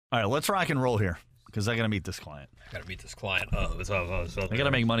All right, let's rock and roll here because I got to meet this client. I gotta meet this client. I I got to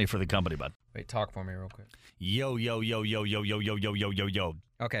make money for the company, bud. Wait, talk for me real quick. Yo, yo, yo, yo, yo, yo, yo, yo, yo, yo, yo.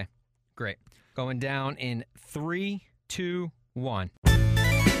 Okay, great. Going down in 3, 2, 1.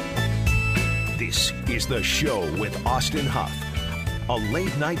 This is The Show with Austin Huff, a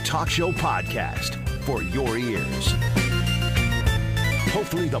late-night talk show podcast for your ears.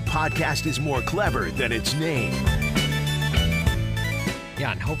 Hopefully the podcast is more clever than its name.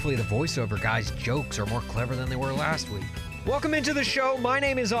 Yeah, and hopefully the voiceover guy's jokes are more clever than they were last week. Welcome into the show. My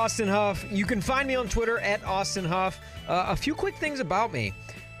name is Austin Huff. You can find me on Twitter at Austin Huff. A few quick things about me.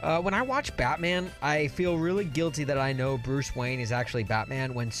 When I watch Batman, I feel really guilty that I know Bruce Wayne is actually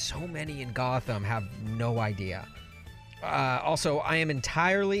Batman when so many in Gotham have no idea. Also, I am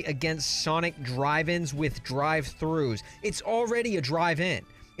entirely against Sonic drive-ins with drive-thrus. It's already a drive-in.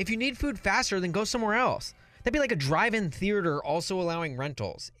 If you need food faster, then go somewhere else. That'd be like a drive-in theater also allowing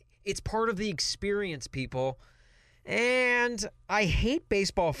rentals. It's part of the experience, people. And I hate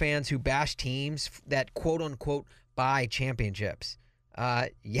baseball fans who bash teams that quote-unquote buy championships.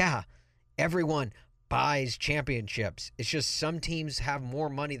 Yeah, everyone buys championships. It's just some teams have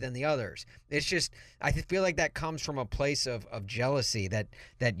more money than the others. It's just, I feel like that comes from a place of jealousy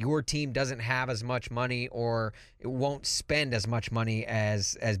that your team doesn't have as much money or it won't spend as much money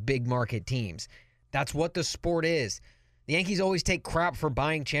as big market teams. That's what the sport is. The Yankees always take crap for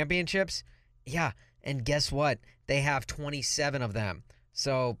buying championships. Yeah, and guess what? They have 27 of them.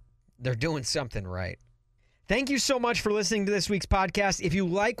 So they're doing something right. Thank you so much for listening to this week's podcast. If you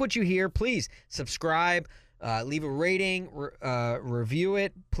like what you hear, please subscribe, leave a rating, review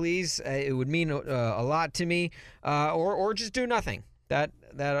it, please. It would mean a lot to me. Or just do nothing.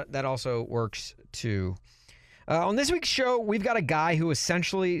 That also works too. On this week's show, we've got a guy who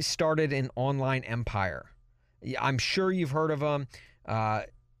essentially started an online empire. I'm sure you've heard of him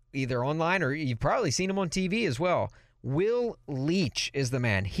either online or you've probably seen him on TV as well. Will Leitch is the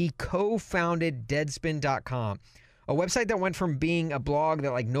man. He co-founded Deadspin.com, a website that went from being a blog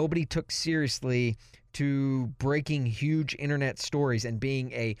that like nobody took seriously to breaking huge internet stories and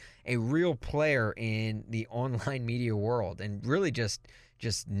being a real player in the online media world and really just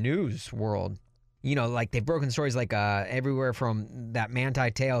news world. You know, like they've broken stories like everywhere from that Manti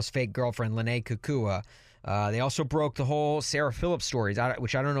Te'o's fake girlfriend, Lene Kukua. They also broke the whole Sarah Phillips stories,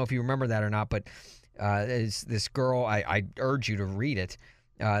 which I don't know if you remember that or not, but this girl, I urge you to read it.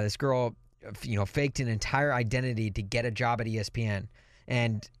 This girl, faked an entire identity to get a job at ESPN.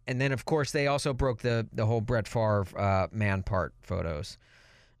 And then, of course, they also broke the whole Brett Favre man part photos,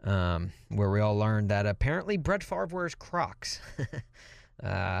 where we all learned that apparently Brett Favre wears Crocs.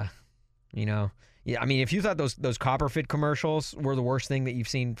 Yeah, I mean, if you thought those Copperfit commercials were the worst thing that you've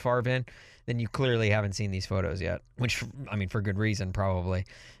seen Favre in, then you clearly haven't seen these photos yet, which, I mean, for good reason, probably.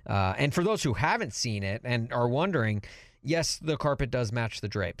 And for those who haven't seen it and are wondering, yes, the carpet does match the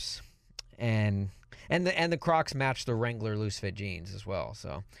drapes. And the Crocs match the Wrangler loose fit jeans as well,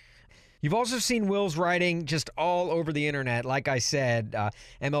 so... You've also seen Will's writing just all over the internet. Like I said,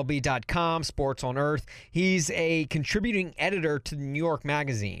 MLB.com, Sports on Earth. He's a contributing editor to the New York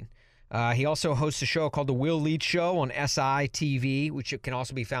Magazine. He also hosts a show called The Will Leitch Show on SI TV, which can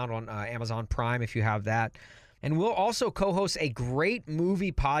also be found on Amazon Prime if you have that. And Will also co-hosts a great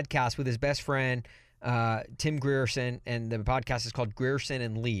movie podcast with his best friend, Tim Grierson, and the podcast is called Grierson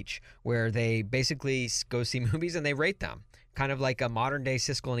and Leitch, where they basically go see movies and they rate them, kind of like a modern-day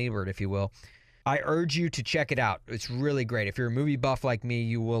Siskel and Ebert, if you will. I urge you to check it out. It's really great. If you're a movie buff like me,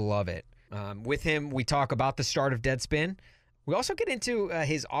 you will love it. With him, we talk about the start of Deadspin. We also get into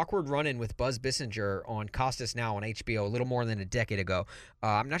his awkward run-in with Buzz Bissinger on Costas Now on HBO a little more than a decade ago.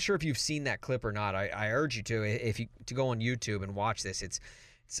 I'm not sure if you've seen that clip or not. I urge you to go on YouTube and watch this. It's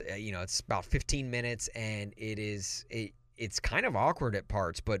about 15 minutes and it's kind of awkward at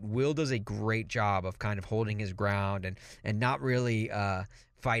parts, but Will does a great job of kind of holding his ground and not really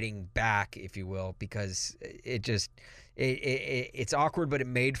fighting back, if you will, because it's awkward, but it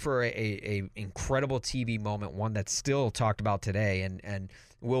made for a incredible TV moment, one that's still talked about today. And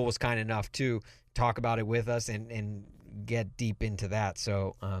Will was kind enough to talk about it with us and get deep into that.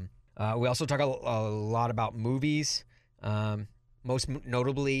 So we also talk a lot about movies, most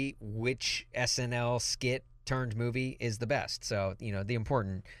notably which SNL skit turned movie is the best. So, the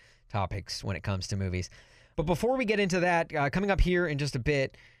important topics when it comes to movies. But before we get into that, coming up here in just a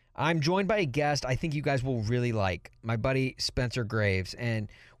bit, I'm joined by a guest I think you guys will really like, my buddy Spencer Graves. And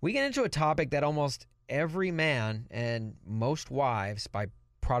we get into a topic that almost every man and most wives, by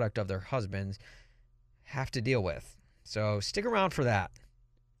product of their husbands, have to deal with. So stick around for that.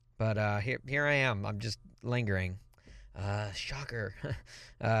 But here I am. I'm just lingering. Shocker.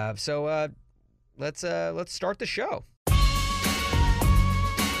 Let's start the show.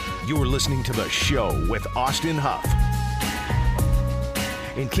 You are listening to The Show with Austin Huff.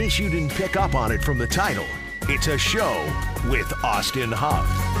 In case you didn't pick up on it from the title, it's a show with Austin Huff.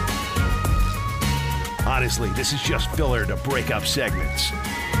 Honestly, this is just filler to break up segments.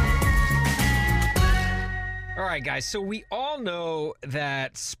 All right, guys, so we all know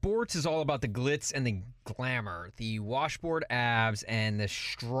that sports is all about the glitz and the glamour, the washboard abs and the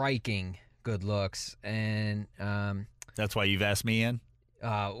striking good looks. And That's why you've asked me in?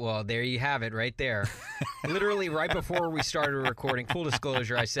 well, there you have it right there. Literally right before we started recording, full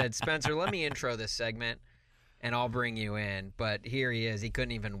disclosure, I said, Spencer, let me intro this segment and I'll bring you in. But here he is. He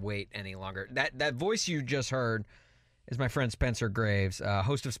couldn't even wait any longer. That voice you just heard is my friend Spencer Graves,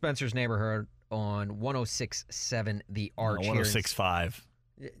 host of Spencer's Neighborhood on 106.7 The Arch. 106.5.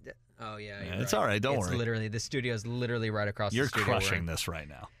 Oh, yeah. It's all right. Don't worry. Literally, the studio is literally right across the studio. You're crushing this right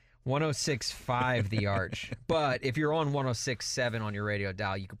now. 106.5 The Arch. But if you're on 106.7 on your radio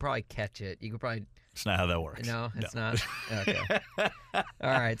dial, you could probably catch it. You could probably... It's not how that works. No, it's not? Okay. All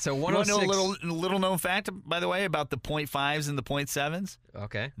right, so You want 106... to know a little known fact, by the way, about the 0.5s and the 0.7s?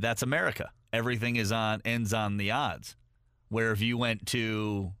 Okay. That's America. Everything ends on the odds. Where if you went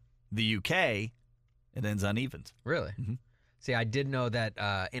to the UK, it ends on evens. Really? Mm-hmm. See, I did know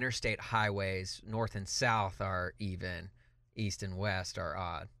that interstate highways, north and south, are even. East and west are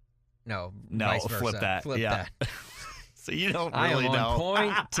odd. No, vice versa. Flip that. Flip yeah. that. So you don't I really am know. on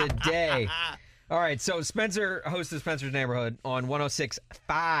point today. All right, so Spencer, host of Spencer's Neighborhood on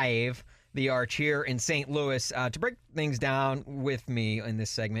 106.5 The Arch here in St. Louis. To break things down with me in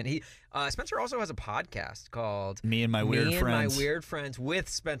this segment, Spencer also has a podcast called Me and My Weird Friends. My Weird Friends with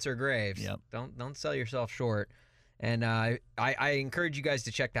Spencer Graves. Yep. Don't sell yourself short. And I encourage you guys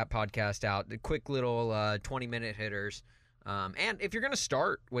to check that podcast out. The quick little 20-minute hitters. And if you're going to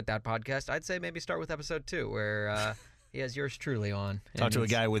start with that podcast, I'd say maybe start with episode 2, where he has yours truly on. Talk to a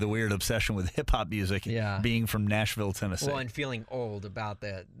guy with a weird obsession with hip-hop music, being from Nashville, Tennessee. Well, and feeling old about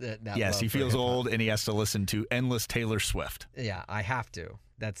that yes, love he for feels hip-hop. old, and he has to listen to endless Taylor Swift. Yeah, I have to.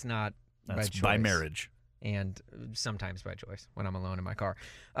 That's not That's by choice. by marriage. And sometimes by choice when I'm alone in my car.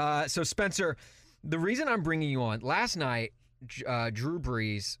 So, Spencer, the reason I'm bringing you on, last night, Drew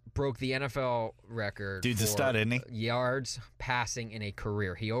Brees broke the NFL record Dude's for a stud, isn't he? yards passing in a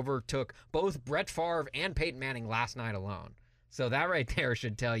career. He overtook both Brett Favre and Peyton Manning last night alone. So that right there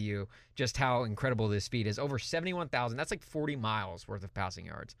should tell you just how incredible this feat is. Over 71,000. That's like 40 miles worth of passing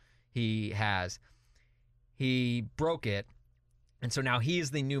yards he has. He broke it, and so now he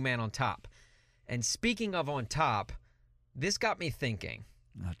is the new man on top. And speaking of on top, this got me thinking.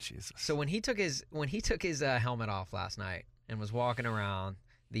 Oh, Jesus. So when he took his helmet off last night and was walking around,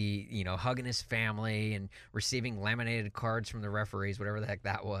 hugging his family and receiving laminated cards from the referees, whatever the heck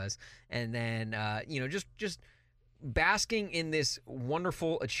that was, and then just basking in this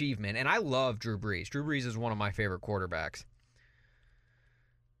wonderful achievement. And I love Drew Brees. Drew Brees is one of my favorite quarterbacks.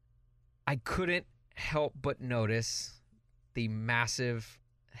 I couldn't help but notice the massive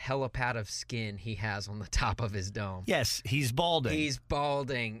helipad of skin he has on the top of his dome. Yes, he's balding. He's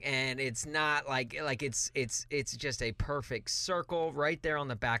balding, and it's not like it's just a perfect circle right there on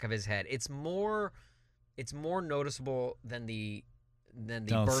the back of his head. It's more noticeable than the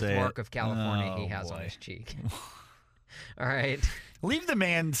birthmark of California he has on his cheek. All right. Leave the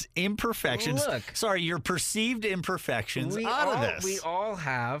man's imperfections. Look. Sorry, your perceived imperfections out of this. We all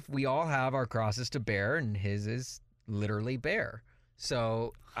have our crosses to bear, and his is literally bare.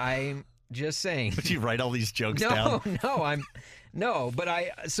 So I'm just saying. Would you write all these jokes down?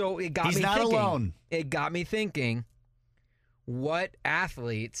 So it got He's me not thinking. alone. It got me thinking, what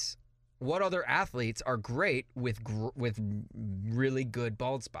other athletes are great with really good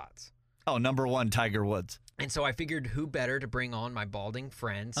bald spots? Oh, number 1, Tiger Woods. And so I figured, who better to bring on my balding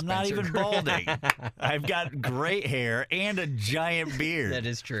friend, I'm Spencer not even balding. I've got great hair and a giant beard. That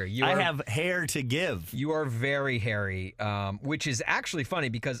is true. I have hair to give. You are very hairy, which is actually funny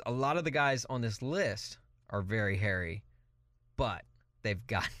because a lot of the guys on this list are very hairy, but they've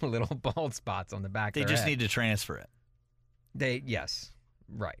got little bald spots on the back of They their just head. need to transfer it. Yes,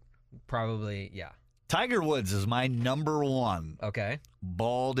 right. Probably, yeah. Tiger Woods is my number 1 Okay.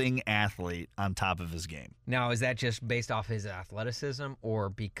 balding athlete on top of his game. Now, is that just based off his athleticism or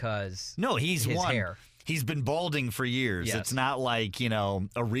because No, he's his won. hair? He's been balding for years. Yes. It's not like,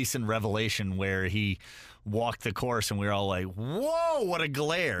 a recent revelation where he walked the course and we were all like, whoa, what a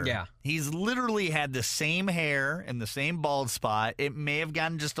glare. Yeah. He's literally had the same hair and the same bald spot. It may have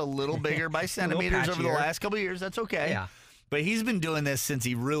gotten just a little bigger by centimeters over the patchier. last couple of years. That's okay. Yeah. But he's been doing this since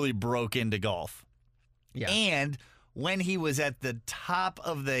he really broke into golf. Yeah. And when he was at the top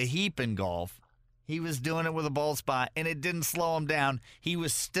of the heap in golf, he was doing it with a bald spot, and it didn't slow him down. He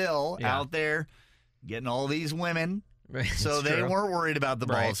was still out there getting all these women, so they weren't worried about the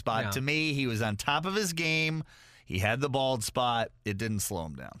bald spot. No. To me, he was on top of his game. He had the bald spot. It didn't slow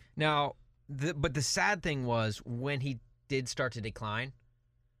him down. Now, but the sad thing was when he did start to decline,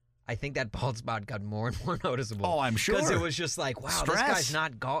 I think that bald spot got more and more noticeable. Oh, I'm sure. Because it was just like, wow, Stress. This guy's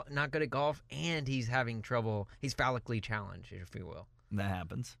not good at golf, and he's having trouble. He's phallically challenged, if you will. That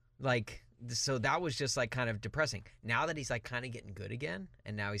happens. Like, so that was just like kind of depressing. Now that he's like kind of getting good again,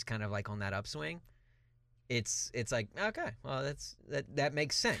 and now he's kind of like on that upswing, it's like, okay, well, that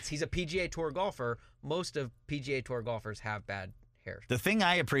makes sense. He's a PGA Tour golfer. Most of PGA Tour golfers have bad hair. The thing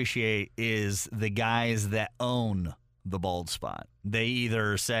I appreciate is the guys that own the bald spot. They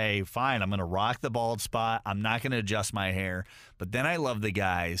either say, fine, I'm going to rock the bald spot. I'm not going to adjust my hair. But then I love the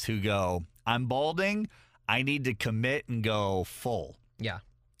guys who go, I'm balding. I need to commit and go full. Yeah.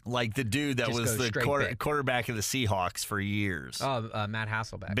 Like the dude that was the quarterback of the Seahawks for years. Oh, Matt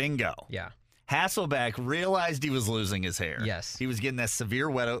Hasselbeck. Bingo. Yeah. Hasselbeck realized he was losing his hair. Yes. He was getting that severe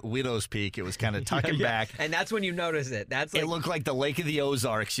widow's peak. It was kind of tucking back. And that's when you notice it. That's like, it looked like the Lake of the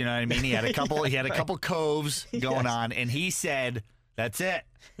Ozarks, you know what I mean? He had a couple coves going on, and he said, that's it.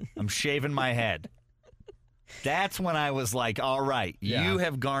 I'm shaving my head. That's when I was like, all right, you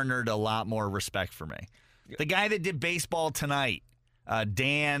have garnered a lot more respect for me. The guy that did baseball tonight,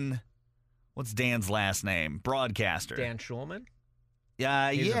 Dan, what's Dan's last name? Broadcaster. Dan Schulman?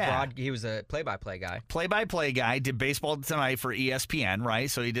 He was a play-by-play guy. Play-by-play guy, did baseball tonight for ESPN, right?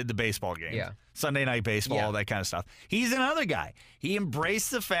 So he did the baseball game. Yeah. Sunday Night Baseball, all that kind of stuff. He's another guy. He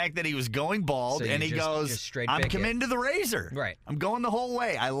embraced the fact that he was going bald, and he goes, I'm committing to the razor. Right. I'm going the whole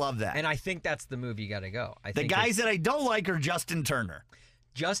way. I love that. And I think that's the move you got to go. The guys that I don't like are Justin Turner.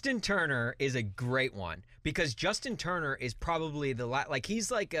 Justin Turner is a great one because Justin Turner is probably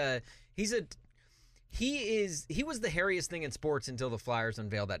he was the hairiest thing in sports until the Flyers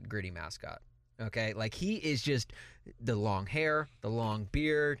unveiled that gritty mascot. Okay, like he is just the long hair, the long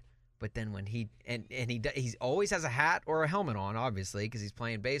beard, but then when he always has a hat or a helmet on, obviously, because he's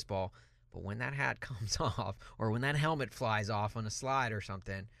playing baseball. But when that hat comes off, or when that helmet flies off on a slide or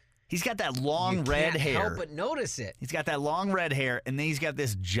something, he's got that long red hair. You can't help but notice it. He's got that long red hair, and then he's got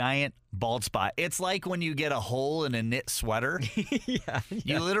this giant bald spot. It's like when you get a hole in a knit sweater.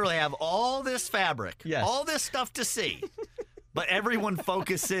 You literally have all this fabric, all this stuff to see. But everyone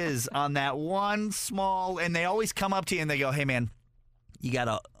focuses on that one small, and they always come up to you and they go, hey, man, you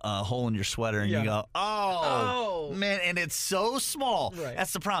got a hole in your sweater. And you go, oh, man, and it's so small. Right.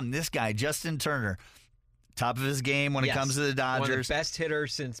 That's the problem. This guy, Justin Turner, top of his game when it comes to the Dodgers. One of the best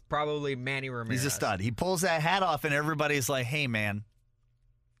hitters since probably Manny Ramirez. He's a stud. He pulls that hat off, and everybody's like, hey, man,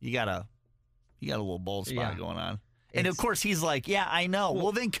 you got a little bald spot going on. And, of course, he's like, yeah, I know.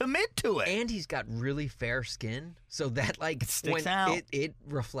 Well, then commit to it. And he's got really fair skin, so that, like, it sticks out. It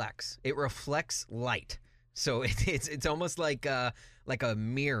reflects. It reflects light. So it's almost like a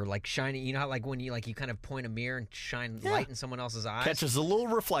mirror, like shining. You know how like when you kind of point a mirror and shine light in someone else's eyes? Catches a little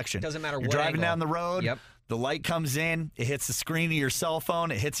reflection. Doesn't matter You're what driving angle. down the road. Yep. The light comes in. It hits the screen of your cell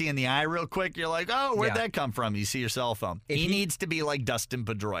phone. It hits you in the eye real quick. You're like, oh, where'd that come from? You see your cell phone. He needs to be like Dustin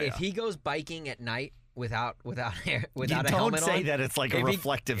Pedroia. If he goes biking at night without hair, without a helmet on. Don't say that it's like a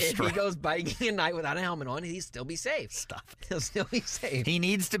reflective strip. If he goes biking at night without a helmet on, he'll still be safe. Stop it. He'll still be safe. He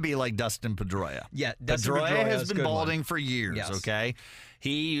needs to be like Dustin Pedroia. Yeah, Pedroia has been balding for years, okay?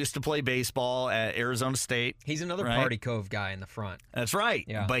 He used to play baseball at Arizona State. He's another Party Cove guy in the front. That's right.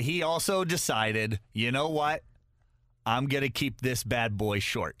 Yeah. But he also decided, you know what? I'm going to keep this bad boy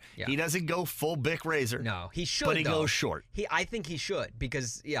short. Yeah. He doesn't go full Bic razor. No, he should, but he goes short. I think he should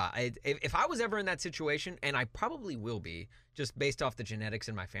because, if I was ever in that situation, and I probably will be, just based off the genetics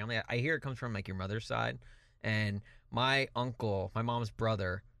in my family, I hear it comes from, like, your mother's side, and my uncle, my mom's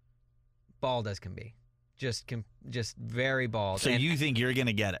brother, bald as can be. Just very bald. So you think you're going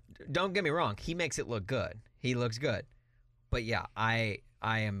to get it? Don't get me wrong. He makes it look good. He looks good. But, yeah, I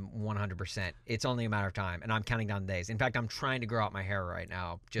am 100%. It's only a matter of time, and I'm counting down days. In fact, I'm trying to grow out my hair right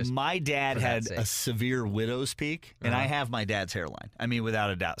now. My dad had a severe widow's peak, and I have my dad's hairline. I mean, without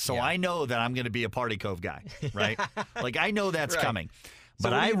a doubt. So I know that I'm going to be a Party Cove guy, right? Like, I know that's coming.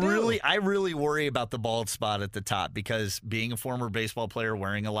 But I really worry about the bald spot at the top because being a former baseball player,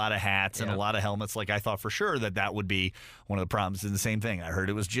 wearing a lot of hats and a lot of helmets, like I thought for sure that would be one of the problems. And the same thing. I heard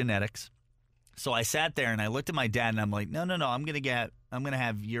it was genetics. So I sat there and I looked at my dad and I'm like, no, I'm going to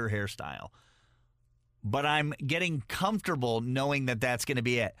have your hairstyle. But I'm getting comfortable knowing that that's going to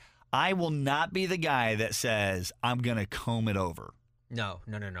be it. I will not be the guy that says I'm going to comb it over. No.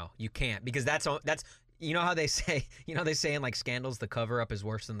 You can't because You know how they say in like scandals, the cover up is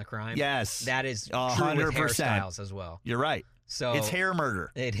worse than the crime. Yes, that is true 100%. with hairstyles as well. You're right. So it's hair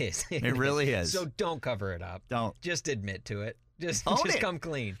murder. It is. It really is. So don't cover it up. Don't. Just admit to it. Just it. come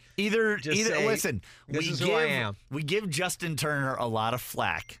clean. Either say, listen. This is who I am. We give Justin Turner a lot of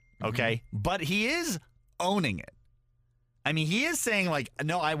flack, okay, but he is owning it. I mean, he is saying, like,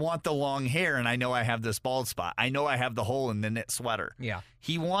 no, I want the long hair, and I know I have this bald spot. I know I have the hole in the knit sweater. Yeah.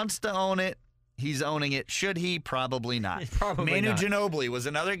 He wants to own it. He's owning it. Should he? Probably not. Probably not. Manu Ginobili was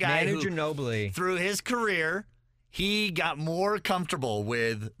another guy who, Ginobili, through his career, he got more comfortable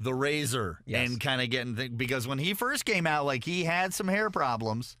with the razor and kind of getting because when he first came out, like, he had some hair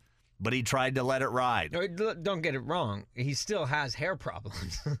problems, but he tried to let it ride. Don't get it wrong. He still has hair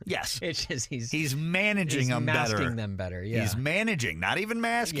problems. Yes. It's just he's managing them better. Masking them better, yeah. He's managing, not even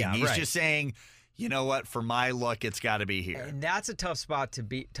masking. Yeah, he's right. just saying, you know what, for my look, it's got to be here. And that's a tough spot to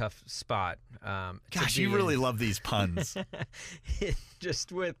be. Gosh, you really love these puns.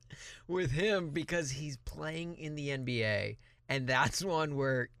 Just with him because he's playing in the NBA, and that's one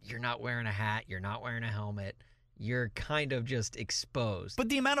where you're not wearing a hat, you're not wearing a helmet. You're kind of just exposed. But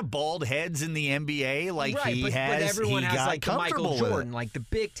the amount of bald heads in the NBA, like right, he but has, everyone he has got like the Michael comfortable Jordan, like the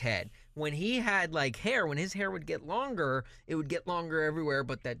big head. When he had like hair, when his hair would get longer, it would get longer everywhere.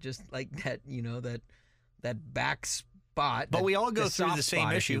 But that just like that, that back spot. But we all go through the same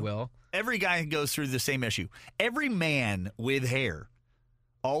spot, issue. if you will. Every guy goes through the same issue. Every man with hair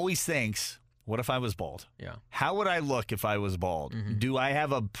always thinks, what if I was bald? Yeah. How would I look if I was bald? Mm-hmm. Do I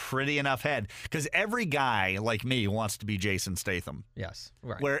have a pretty enough head? Because every guy like me wants to be Jason Statham. Yes.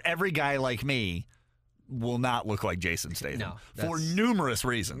 Right. Where every guy like me will not look like Jason Statham for numerous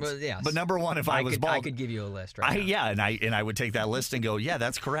reasons. Well, yes. But number one, if I was bald, I could give you a list right now. Yeah, and I would take that list and go, yeah,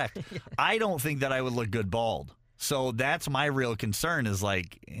 that's correct. I don't think that I would look good bald. So that's my real concern is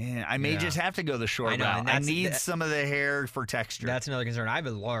like, I may just have to go the short route. I need some of the hair for texture. That's another concern. I have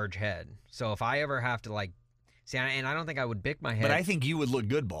a large head. So if I ever have to like, see, and I don't think I would bick my head. But I think you would look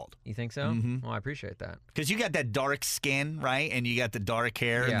good bald. You think so? Mm-hmm. Well, I appreciate that. Because you got that dark skin, right? And you got the dark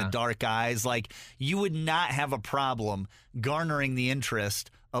hair and the dark eyes. Like, you would not have a problem garnering the interest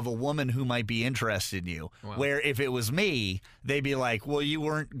of a woman who might be interested in you. Wow. Where if it was me, they'd be like, well, you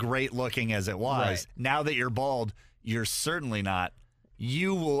weren't great looking as it was. Right. Now that you're bald, you're certainly not.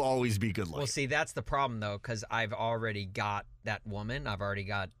 You will always be good looking. Well, see, that's the problem, though, because I've already got that woman. I've already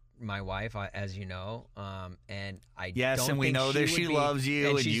got my wife, as you know, and I yes, and we know that she loves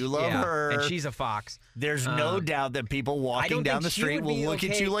you and you love her, and she's a fox. There's no doubt that people walking down the street will look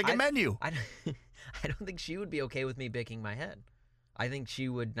at you like a menu. I don't think she would be okay with me bicking my head. I think she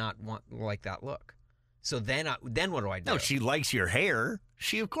would not like that look. So then what do I do? No, she likes your hair.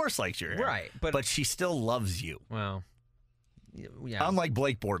 She of course likes your hair, right? But she still loves you. Well. Yeah. Unlike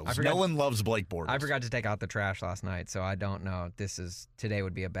Blake Bortles. No one loves Blake Bortles. I forgot to take out the trash last night, so I don't know. Today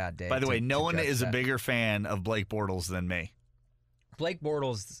would be a bad day. By the way, no one is a bigger fan of Blake Bortles than me. Blake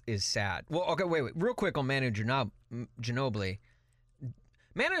Bortles is sad. Well, okay, wait. Real quick on Manu Ginobili.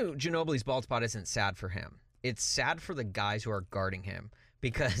 Manu Ginobili's bald spot isn't sad for him. It's sad for the guys who are guarding him.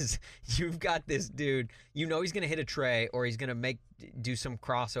 Because you've got this dude, he's going to hit a tray or he's going to do some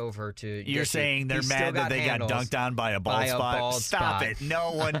crossover to. You're saying they're mad that they got dunked on by a bald spot? Stop it.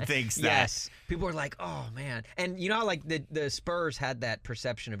 No one thinks that. Yes. People are like, oh, man. And you know how like the Spurs had that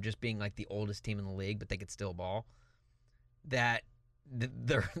perception of just being like the oldest team in the league, but they could still ball?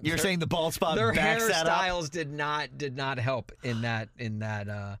 You're saying the bald spot their backs that up? Hairstyles did not help in that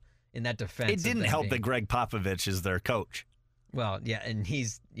defense. It didn't help that Greg Popovich is their coach. Well, yeah, and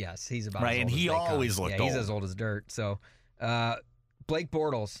he's about right, as old and he as always looked old. He's as old as dirt. So, Blake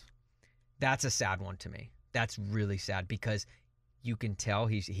Bortles, that's a sad one to me. That's really sad because you can tell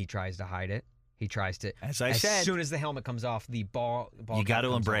he tries to hide it. He tries to. As said, soon as the helmet comes off, the ball you got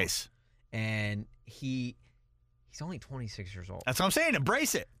to embrace. And he's only 26 years old. That's what I'm saying.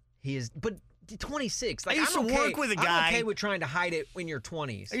 Embrace it. He is, but 26. Like, I used to work with a guy. I'm okay with trying to hide it in your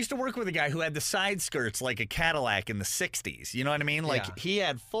 20s. I used to work with a guy who had the side skirts like a Cadillac in the 60s. You know what I mean? Like, he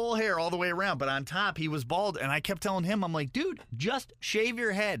had full hair all the way around, but on top he was bald. And I kept telling him, I'm like, dude, just shave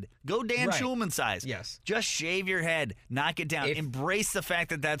your head. Go Dan Schulman size. Yes. Just shave your head. Knock it down. Embrace the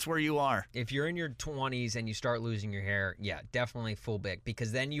fact that that's where you are. If you're in your 20s and you start losing your hair, definitely full bick.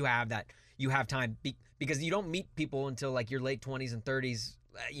 Because then you have time. Because you don't meet people until like your late 20s and 30s,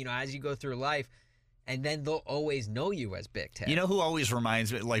 as you go through life. And then they'll always know you as Big Ted. You know who always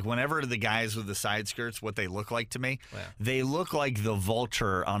reminds me, like whenever the guys with the side skirts, what they look like to me? Yeah. They look like the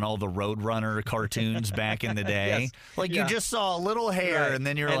Vulture on all the Roadrunner cartoons back in the day. Yes. Like you just saw a little hair and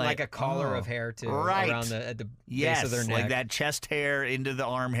then you're like a collar of hair too around at the base of their neck. Like that chest hair into the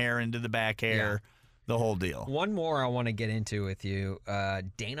arm hair into the back hair. The whole deal. One more I want to get into with you,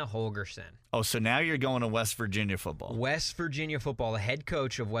 Dana Holgorsen. Oh, so now you're going to West Virginia football. West Virginia football, the head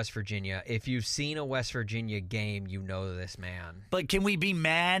coach of West Virginia. If you've seen a West Virginia game, you know this man. But can we be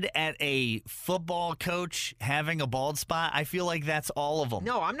mad at a football coach having a bald spot? I feel like that's all of them.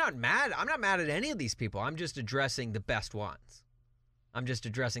 No, I'm not mad. I'm not mad at any of these people. I'm just addressing the best ones. I'm just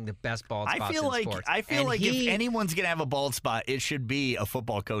addressing the best bald spots in sports. I feel like if anyone's going to have a bald spot, it should be a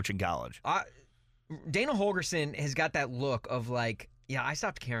football coach in college. Dana Holgorsen has got that look of like, yeah, I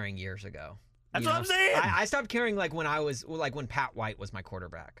stopped caring years ago. That's what I'm saying. I stopped caring when Pat White was my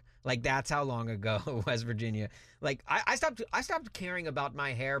quarterback. Like that's how long ago West Virginia. Like I stopped caring about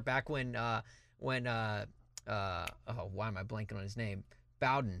my hair back when why am I blanking on his name?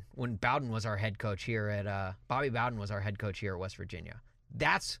 Bowden. When Bowden was our head coach here at Bobby Bowden was our head coach here at West Virginia.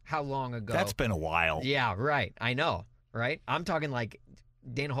 That's how long ago. That's been a while. Yeah, right. I know, right? I'm talking like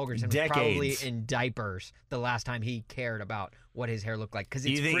Dana Holgorsen was probably in diapers the last time he cared about what his hair looked like. Because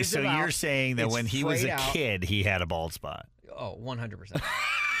you're saying that when he was a kid, he had a bald spot? Oh, 100%.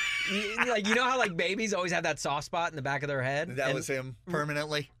 Like you know how like babies always have that soft spot in the back of their head? That was him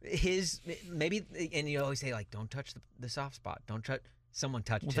permanently? And you always say like, don't touch the soft spot. Don't touch. Someone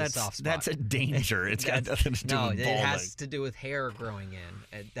touched his soft spot. That's a danger. It's got nothing to do with balding. No, it has to do with hair growing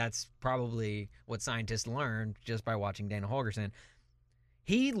in. That's probably what scientists learned just by watching Dana Holgorsen.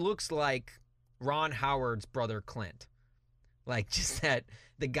 He looks like Ron Howard's brother Clint. Like just that,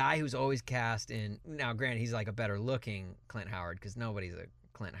 the guy who's always cast in, now granted he's like a better looking Clint Howard because nobody's a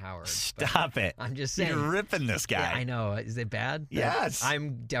Clint Howard. Stop it. I'm just saying. You're ripping this guy. Yeah, I know. Is it bad? Yes.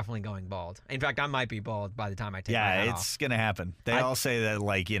 I'm definitely going bald. In fact, I might be bald by the time I take my hat off. Yeah, it's going to happen. They all say that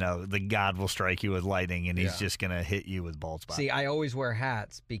like, the God will strike you with lightning and he's just going to hit you with bald spots. See, I always wear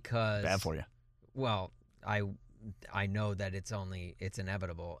hats because. Bad for you. Well, I know that it's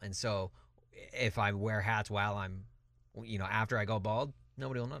inevitable. And so if I wear hats while I'm, after I go bald,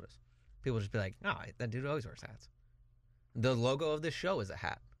 nobody will notice. People will just be like, no, that dude always wears hats. The logo of this show is a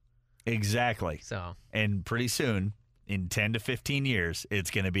hat. Exactly. So, and pretty soon, in 10 to 15 years,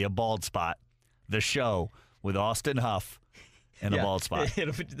 it's going to be a bald spot. The show with Austin Huff and a bald spot.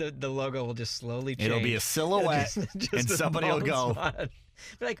 The logo will just slowly change. It'll be a silhouette, and somebody will go,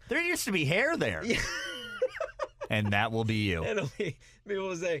 like, there used to be hair there. Yeah. And that will be you. It'll be, people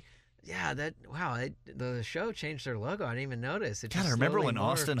will say, yeah, the show changed their logo. I didn't even notice. God, I remember when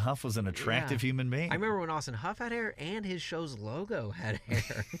Austin Huff was an attractive human being. I remember when Austin Huff had hair and his show's logo had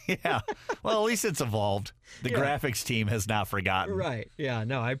hair. Yeah. Well, at least it's evolved. The graphics team has not forgotten. Right. Yeah,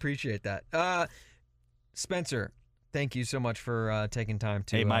 no, I appreciate that. Spencer, thank you so much for taking time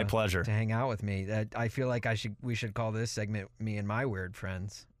to my pleasure. To hang out with me. I feel like we should call this segment Me and My Weird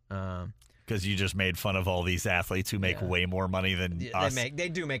Friends. Because you just made fun of all these athletes who make way more money than us. They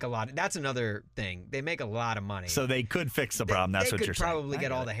do make a lot. That's another thing. They make a lot of money. So they could fix the problem. That's what you're saying. They could probably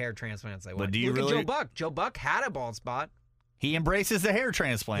get all the hair transplants they want. But do you Look at Joe Buck. Joe Buck had a bald spot. He embraces the hair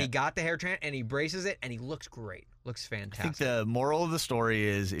transplant. He got the hair transplant, and he braces it, and he looks great. Looks fantastic. I think the moral of the story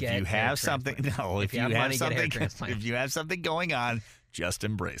is if you have something going on, just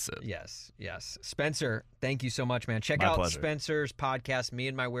embrace it. Yes. Spencer, thank you so much, man. Check out Spencer's podcast, Me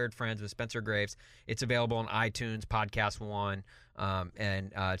and My Weird Friends with Spencer Graves. It's available on iTunes, Podcast One,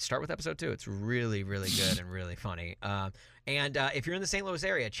 and start with episode 2. It's really, really good and really funny. And if you're in the St. Louis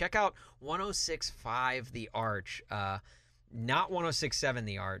area, check out 106.5 The Arch. Not 106.7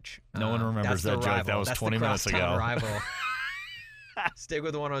 The Arch. No one remembers that joke. That was 20 minutes ago. Rival. Stick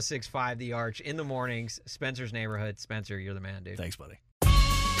with 106.5 The Arch in the mornings. Spencer's Neighborhood. Spencer, you're the man, dude. Thanks, buddy.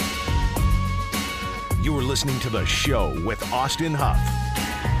 You were listening to The Show with Austin Huff.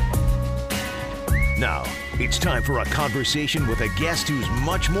 Now, it's time for a conversation with a guest who's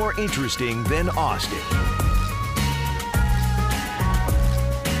much more interesting than Austin.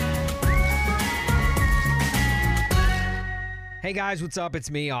 Hey guys, what's up? It's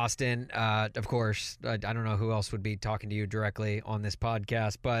me, Austin. Of course, I don't know who else would be talking to you directly on this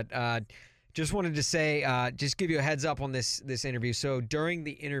podcast, but just wanted to say, just give you a heads up on this interview. So during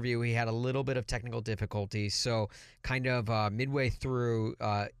the interview, we had a little bit of technical difficulties. So kind of midway through,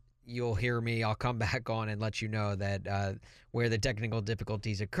 you'll hear me. I'll come back on and let you know that where the technical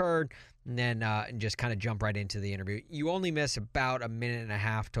difficulties occurred, and then and just kind of jump right into the interview. You only miss about a minute and a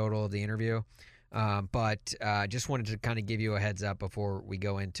half total of the interview. But just wanted to kind of give you a heads up before we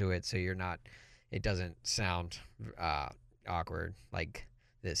go into it so it doesn't sound awkward like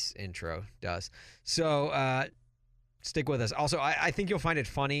this intro does. So stick with us. Also, I think you'll find it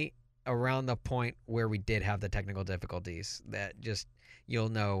funny around the point where we did have the technical difficulties. That just, you'll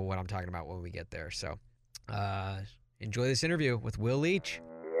know what I'm talking about when we get there. So enjoy this interview with Will Leitch.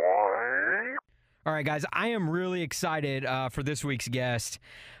 All right, guys, I am really excited for this week's guest.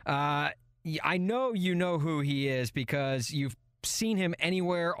 I know you know who he is because you've seen him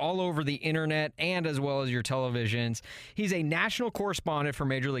anywhere all over the internet and as well as your televisions. He's a national correspondent for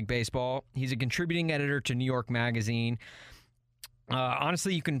Major League Baseball. He's a contributing editor to New York Magazine.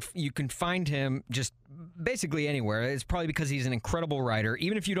 Honestly, you can find him just basically anywhere. It's probably because he's an incredible writer.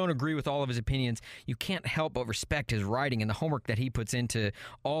 Even if you don't agree with all of his opinions, you can't help but respect his writing and the homework that he puts into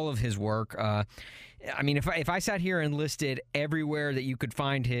all of his work. I mean, if I sat here and listed everywhere that you could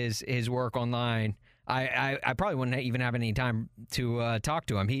find his work online, I probably wouldn't even have any time to talk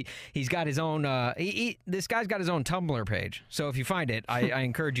to him. He's got his own. This guy's got his own Tumblr page. So if you find it, I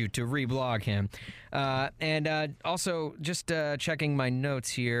encourage you to reblog him. And also, just checking my notes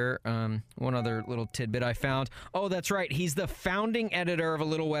here. One other little tidbit I found. Oh, that's right. He's the founding editor of a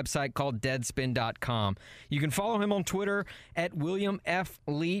little website called Deadspin.com. You can follow him on Twitter at William F.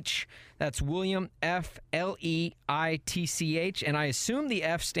 Leitch. That's William F. Leitch. And I assume the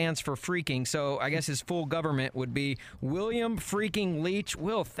F stands for freaking, so I guess his full government would be William Freaking Leitch.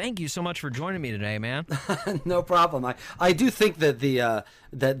 Will, thank you so much for joining me today, man. No problem. I do think that the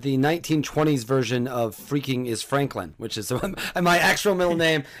 1920s version of freaking is Franklin, which is my actual middle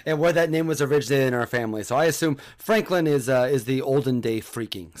name and where that name was originated in our family. So I assume Franklin is the olden day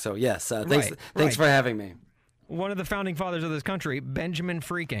freaking. So yes, thanks for having me. One of the founding fathers of this country, Benjamin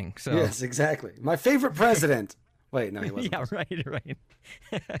Freaking. So. Yes, exactly. My favorite president. Wait, no, he wasn't. Yeah, right.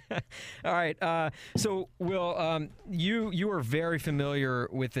 All right. So, Will, you are very familiar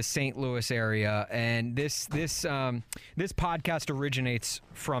with the St. Louis area, and this podcast originates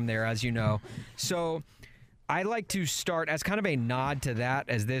from there, as you know. So, I like to start as kind of a nod to that,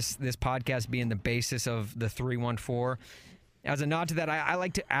 as this podcast being the basis of the 314. As a nod to that, I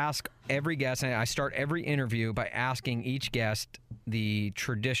like to ask every guest, and I start every interview by asking each guest the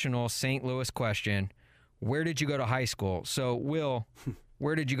traditional St. Louis question: where did you go to high school? So, Will,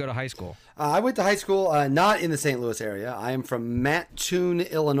 where did you go to high school? I went to high school not in the St. Louis area. I am from Mattoon,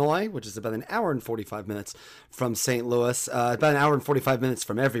 Illinois, which is about an hour and 45 minutes from St. Louis. About an hour and 45 minutes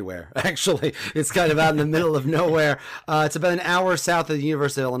from everywhere, actually. It's kind of out in the middle of nowhere. It's about an hour south of the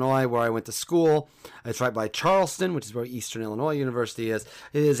University of Illinois, where I went to school. It's right by Charleston, which is where Eastern Illinois University is.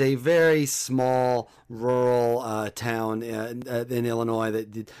 It is a very small, rural town in Illinois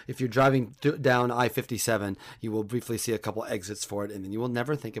that if you're driving down I-57, you will briefly see a couple exits for it, and then you will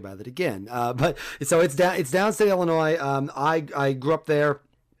never think about it again. But so it's downstate Illinois. I grew up there.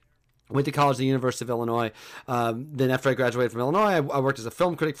 Went to college at the University of Illinois. Then after I graduated from Illinois, I worked as a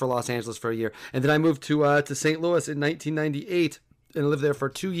film critic for Los Angeles for a year. And then I moved to St. Louis in 1998 and lived there for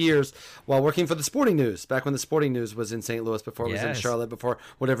 2 years while working for the Sporting News, back when the Sporting News was in St. Louis, before it was in Charlotte, before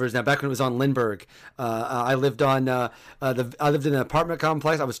whatever it is now, back when it was on Lindbergh. I lived in an apartment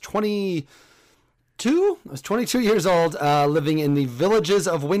complex. I was 22 years old, living in the Villages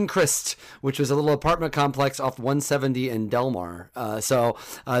of Windcrest, which was a little apartment complex off 170 in Delmar. So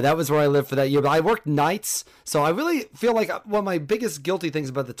that was where I lived for that year. But I worked nights, so I really feel like one of my biggest guilty things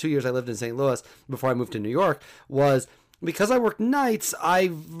about the 2 years I lived in St. Louis before I moved to New York was, because I work nights,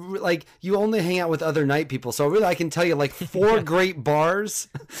 you only hang out with other night people. So really, I can tell you 4 great bars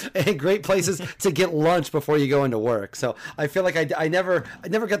and great places to get lunch before you go into work. So I feel like I never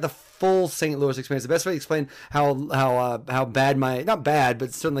got the full St. Louis experience. The best way to explain how bad not bad,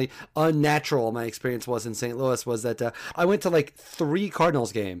 but certainly unnatural my experience was in St. Louis was that I went to 3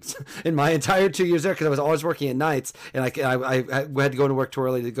 Cardinals games in my entire 2 years there, because I was always working at nights, and I had to go to work too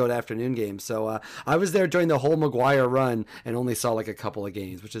early to go to afternoon games. So I was there during the whole McGuire run and only saw a couple of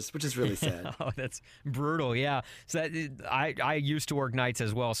games, which is really sad. Oh, that's brutal. Yeah. So I used to work nights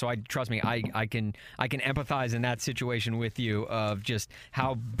as well, so trust me, I can empathize in that situation with you, of just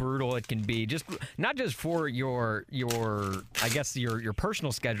how brutal it can be, just not just for your I guess your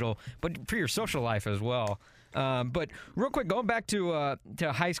personal schedule, but for your social life as well. But real quick, going back to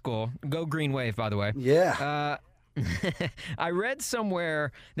high school, go Green Wave, by the way. Yeah. I read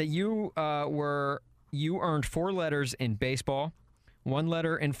somewhere that you earned 4 letters in baseball, 1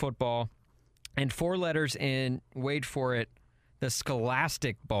 letter in football, and 4 letters in, wait for it, the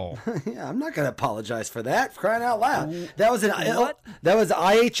Scholastic Bowl. Yeah, I'm not going to apologize for that, for crying out loud. That was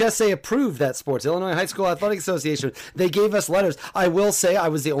IHSA approved, that sports, Illinois High School Athletic Association. They gave us letters. I will say I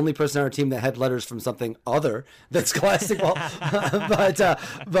was the only person on our team that had letters from something other than Scholastic Bowl.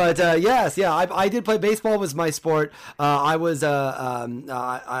 but yes, yeah, I did play. Baseball was my sport. I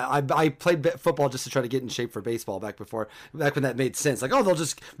played football just to try to get in shape for baseball back when that made sense. They'll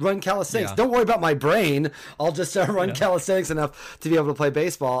just run calisthenics. Yeah. Don't worry about my brain. I'll just run calisthenics enough enough to be able to play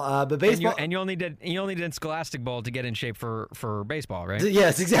baseball. But baseball, and you only did Scholastic Bowl to get in shape for baseball, right?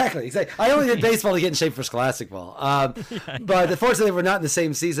 Yes, exactly. I only did baseball to get in shape for Scholastic Ball. But unfortunately, we're not in the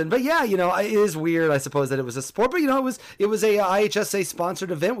same season. But yeah, it is weird, I suppose, that it was a sport. But it was a IHSA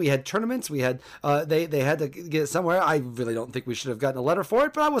sponsored event. We had tournaments. We had they had to get it somewhere. I really don't think we should have gotten a letter for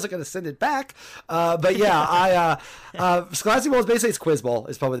it, but I wasn't going to send it back. But yeah, Scholastic Bowl is basically, it's quiz bowl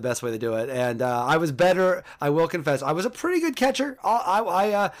is probably the best way to do it. And I was better. I will confess, I was a pretty good catcher.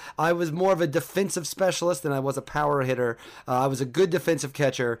 I was more of a defensive specialist than I was a power hitter. I was a good defensive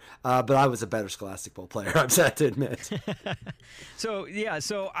catcher, but I was a better Scholastic Bowl player, I'm sad to admit. So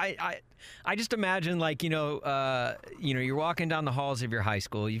I just imagine, like, you're walking down the halls of your high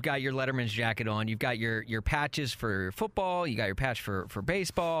school. You've got your Letterman's jacket on. You've got your patches for football. You got your patch for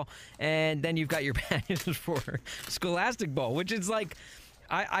baseball, and then you've got your patches for Scholastic Bowl, which is like,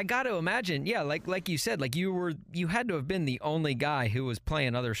 I got to imagine, yeah, like you said, like you had to have been the only guy who was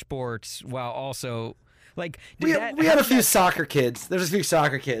playing other sports while also. Like, we had a few soccer kids. There's a few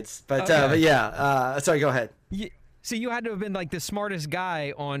soccer kids, but yeah. Sorry, go ahead. So you had to have been like the smartest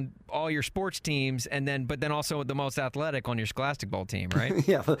guy on all your sports teams, but then also the most athletic on your Scholastic Bowl team, right?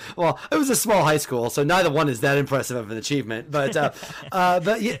 Yeah. Well, it was a small high school, so neither one is that impressive of an achievement. But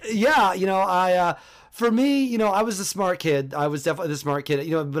yeah, for me, I was the smart kid. I was definitely the smart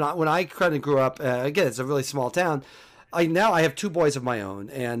kid. But when I kind of grew up, again, it's a really small town. I have two boys of my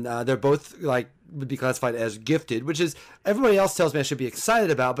own, and they're both would be classified as gifted, which is everybody else tells me I should be excited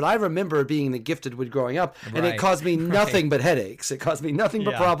about, but I remember being the gifted when growing up, and it caused me nothing but headaches. It caused me nothing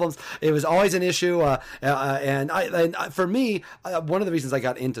but problems. It was always an issue, and for me, one of the reasons I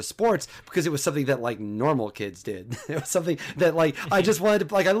got into sports, because it was something that normal kids did. It was something that I just wanted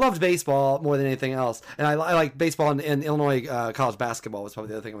to, I loved baseball more than anything else, and I like baseball and Illinois college basketball was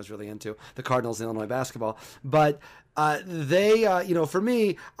probably the other thing I was really into, the Cardinals and Illinois basketball, but for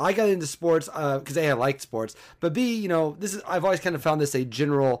me, I got into sports because A, I liked sports, but B, I've always kind of found this a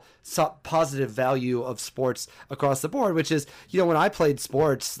general positive value of sports across the board, which is, when I played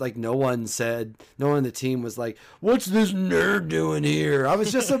sports, no one on the team was like, what's this nerd doing here? I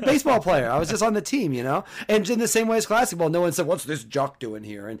was just a baseball player. I was just on the team, and in the same way as Scholastic Ball, no one said, what's this jock doing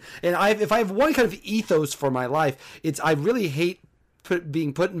here? And if I have one kind of ethos for my life, it's, I really hate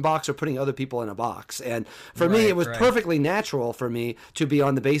being put in a box or putting other people in a box. And for me, it was perfectly natural for me to be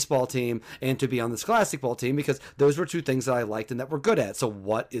on the baseball team and to be on the Scholastic Bowl team, because those were two things that I liked and that were good at. So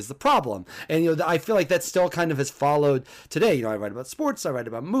what is the problem? And, I feel like that still kind of has followed today. I write about sports, I write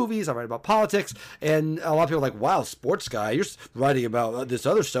about movies, I write about politics, and a lot of people are like, wow, sports guy, you're writing about this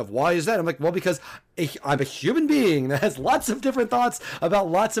other stuff. Why is that? I'm like, well, because I'm a human being that has lots of different thoughts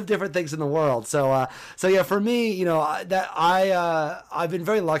about lots of different things in the world. So yeah, for me, I've been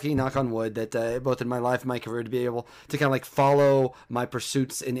very lucky, knock on wood, that both in my life and my career, to be able to kind of follow my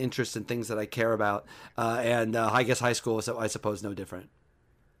pursuits and interests and things that I care about. And I guess high school is, I suppose, no different.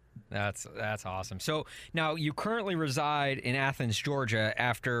 That's awesome. So now you currently reside in Athens, Georgia,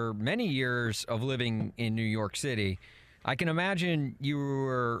 after many years of living in New York City. I can imagine you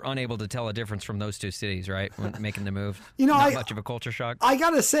were unable to tell a difference from those two cities, right? When making the move. Not much of a culture shock. I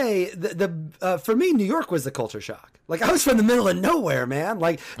gotta say, for me, New York was the culture shock. I was from the middle of nowhere, man.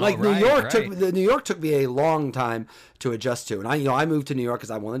 New York took me a long time to adjust to, and I moved to New York because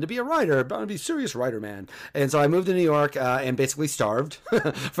I wanted to be a writer, I wanted to be a serious writer, man. And so I moved to New York and basically starved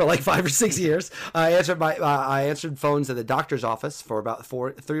for 5 or 6 years. I answered phones at the doctor's office for about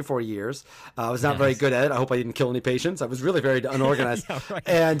 3 or 4 years. I was not very good at it. I hope I didn't kill any patients. I was really very unorganized. Yeah, right.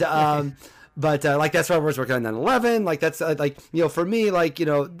 And but that's where I was working on 9/11. That's for me,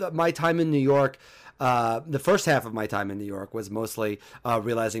 my time in New York. The first half of my time in New York was mostly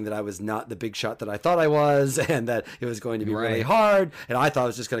realizing that I was not the big shot that I thought I was, and that it was going to be really hard. And I thought I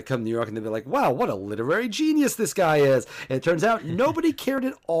was just going to come to New York and they'd be like, wow, what a literary genius this guy is. And it turns out nobody cared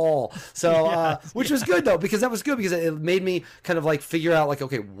at all. So, which was good, though, because it made me kind of figure out,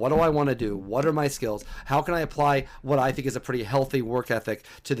 okay, what do I want to do? What are my skills? How can I apply what I think is a pretty healthy work ethic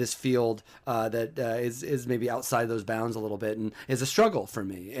to this field that is maybe outside those bounds a little bit and is a struggle for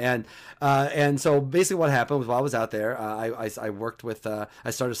me. And so basically what happened was, while I was out there, I worked with, I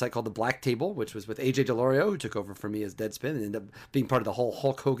started a site called The Black Table, which was with AJ DeLorio, who took over for me as Deadspin and ended up being part of the whole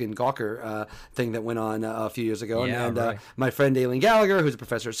Hulk Hogan Gawker thing that went on a few years ago. And my friend Aileen Gallagher, who's a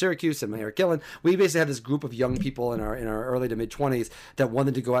professor at Syracuse, and Eric Gillen, we basically had this group of young people in our early to mid 20s that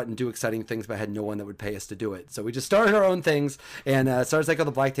wanted to go out and do exciting things, but had no one that would pay us to do it. So we just started our own things and started a site called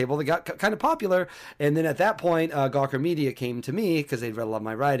The Black Table that got kind of popular. And then at that point, Gawker Media came to me because they'd read a lot of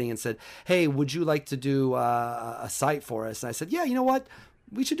my writing and said, hey, would you like to do a site for us? And I said, yeah, you know what?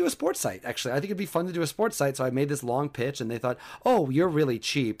 we should do a sports site. Actually, I think it'd be fun to do a sports site. So I made this long pitch, and they thought, oh, you're really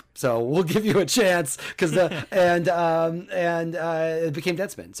cheap, so we'll give you a chance. Because it became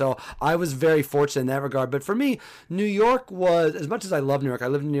Deadspin. So I was very fortunate in that regard. But for me, New York was, as much as I love New York, I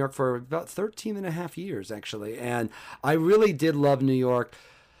lived in New York for about 13 and a half years, actually. And I really did love New York.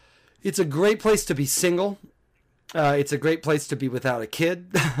 It's a great place to be single. It's a great place to be without a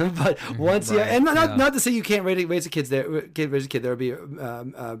kid, but once not to say you can't raise a kid there. Raise a kid there, be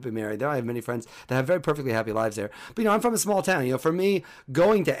married there. I have many friends that have very perfectly happy lives there. But I'm from a small town. For me,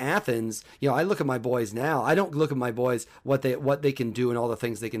 going to Athens, I look at my boys now. I don't look at my boys what they can do and all the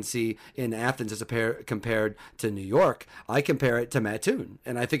things they can see in Athens as compared to New York. I compare it to Mattoon,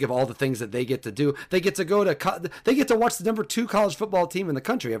 and I think of all the things that they get to do. They get to go to they get to watch the number 2 college football team in the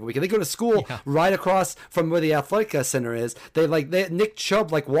country every weekend. They go to school right across from where the athletic center is. Nick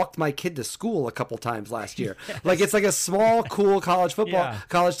Chubb walked my kid to school a couple times last year. Yes. It's like a small, cool college football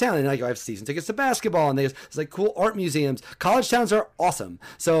college town. And I have season tickets to basketball, and there's cool art museums. College towns are awesome.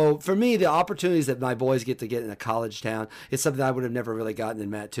 So for me, the opportunities that my boys get to get in a college town is something I would have never really gotten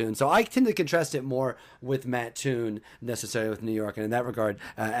in Mattoon. So I tend to contrast it more with Mattoon necessarily with New York, and in that regard,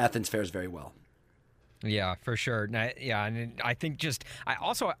 Athens fares very well. Yeah, for sure. Yeah, and I think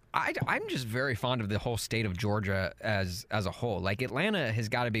I'm just very fond of the whole state of Georgia as a whole. Atlanta has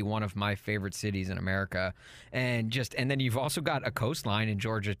got to be one of my favorite cities in America, and then you've also got a coastline in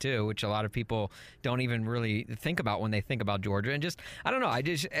Georgia too, which a lot of people don't even really think about when they think about Georgia. And I don't know,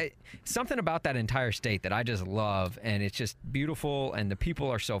 something about that entire state that I just love, and it's just beautiful, and the people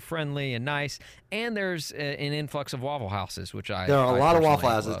are so friendly and nice, and there's an influx of Waffle Houses, which there are a lot of Waffle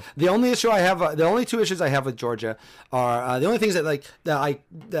Houses. Love. The only two issues I have with Georgia are the only things that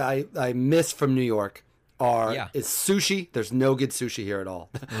I miss from New York is sushi. There's no good sushi here at all.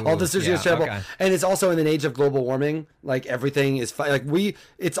 Ooh, all the sushi is terrible. Okay. And it's also in an age of global warming. Everything is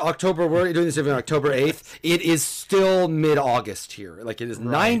it's October. We're doing this on October 8th. It is still mid-August here. It is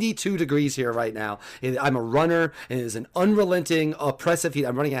 92 degrees here right now. I'm a runner, and it is an unrelenting, oppressive heat.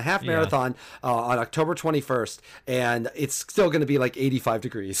 I'm running a half marathon on October 21st, and it's still going to be 85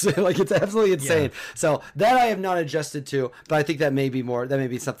 degrees. It's absolutely insane. Yeah. So that I have not adjusted to, but I think that may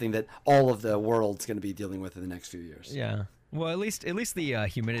be something that all of the world's going to be dealing with in the next few years. Yeah. Well, at least the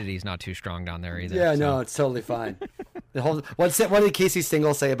humidity is not too strong down there either. Yeah, no, it's totally fine. What did Casey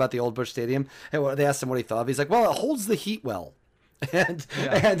Stengel say about the Old Busch Stadium? They asked him what he thought. He's like, well, it holds the heat well. And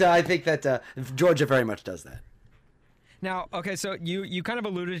I think that Georgia very much does that. Now, okay, so you kind of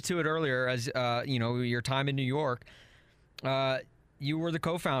alluded to it earlier as your time in New York. You were the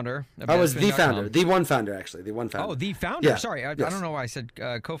co-founder of I was the founder. The one founder, actually. The one founder. Oh, the founder. Yeah. Sorry. I don't know why I said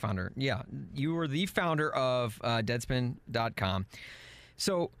co-founder. Yeah. You were the founder of Deadspin.com.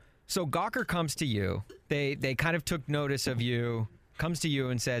 So Gawker comes to you. They kind of took notice of you, comes to you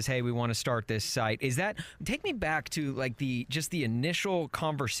and says, hey, we want to start this site. Take me back to the initial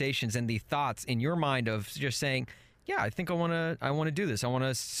conversations and the thoughts in your mind of just saying, yeah, I think I want to do this. I want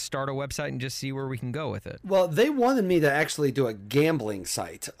to start a website and just see where we can go with it. Well, they wanted me to actually do a gambling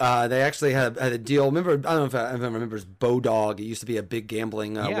site. They actually had a deal. Remember, I don't know if everyone remembers Bodog. It used to be a big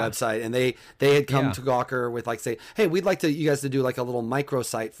gambling website, and they had come to Gawker with say, hey, we'd like you guys to do a little micro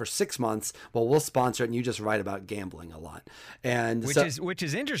site for 6 months. Well, we'll sponsor it, and you just write about gambling a lot. And which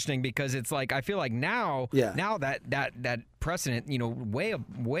is interesting because it's I feel like now that precedent,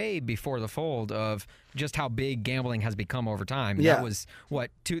 way before the fold of just how big gambling has become over time. Yeah. That was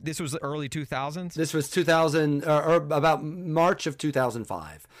this was the early 2000s? This was 2000 or about March of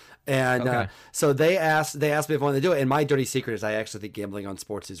 2005. And so they asked me if I wanted to do it. And my dirty secret is I actually think gambling on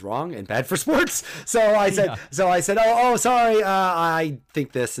sports is wrong and bad for sports. So I said, oh, sorry, I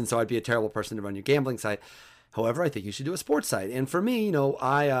think this. And so I'd be a terrible person to run your gambling site. However, I think you should do a sports site. And for me,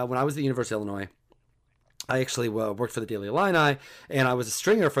 I when I was at the University of Illinois, I actually worked for the Daily Illini, and I was a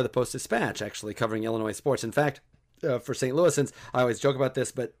stringer for the Post-Dispatch, actually covering Illinois sports. In fact, for St. Louisans, I always joke about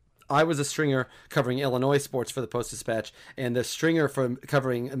this, but I was a stringer covering Illinois sports for the Post-Dispatch, and the stringer from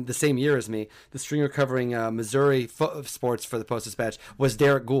covering the same year as me, the stringer covering Missouri sports for the Post-Dispatch was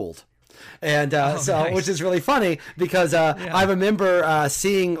Derek Gould. And nice. Which is really funny because I remember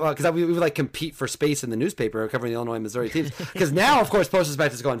seeing because we would compete for space in the newspaper covering the Illinois and Missouri teams because now of course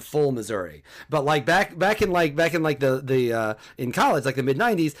Post-Dispatch has gone full Missouri, but back in the in college the mid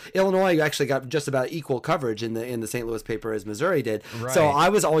 90s, Illinois actually got just about equal coverage in the St. Louis paper as Missouri did. Right. So I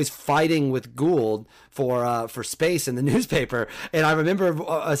was always fighting with Gould for space in the newspaper, and I remember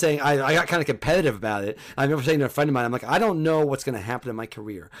saying I got kind of competitive about it. I remember saying to a friend of mine, I'm like, I don't know what's going to happen in my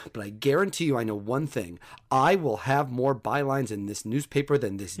career, but I guarantee you I know one thing. I will have more bylines in this newspaper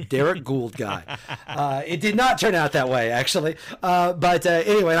than this Derek Gould guy. It did not turn out that way, actually. But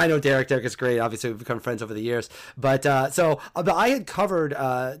anyway, I know Derek. Derek is great. Obviously, we've become friends over the years. But but I had covered,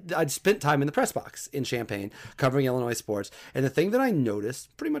 I'd spent time in the press box in Champaign covering Illinois sports. And the thing that I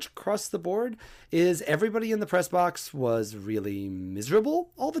noticed pretty much across the board is everybody in the press box was really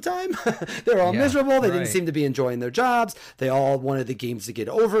miserable all the time. They were all miserable. They didn't seem to be enjoying their jobs. They all wanted the games to get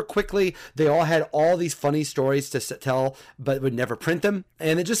over quickly. They all had all these funny stories to tell, but would never print them.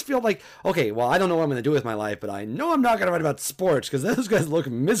 And it just felt like, okay, well, I don't know what I'm going to do with my life, but I know I'm not going to write about sports because those guys look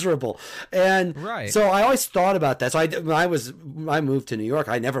miserable. And so I always thought about that. So when I moved to New York,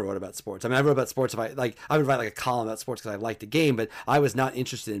 I never wrote about sports. I mean, I wrote about sports if I would write like a column about sports because I liked the game, but I was not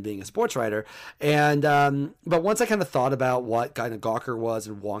interested in being a sports writer. And but once I kind of thought about what kind of Gawker was,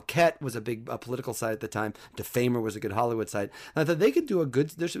 and Wonquette was a big political site at the time, Defamer was a good Hollywood site, and I thought they could do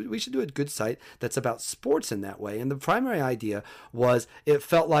we should do a good site that's about sports in that way. And the primary idea was, it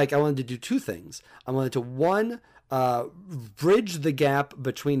felt like I wanted to do two things. I wanted to, one, bridge the gap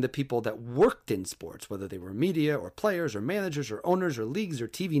between the people that worked in sports, whether they were media or players or managers or owners or leagues or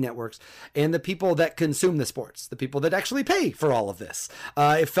TV networks, and the people that consume the sports, the people that actually pay for all of this.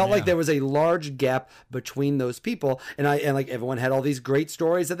 It felt like there was a large gap between those people, and like everyone had all these great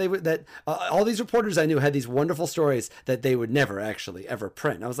stories that all these reporters I knew had these wonderful stories that they would never actually ever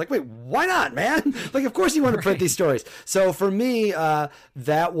print. I was like, wait, why not, man? Like, of course you want to print these stories. So for me,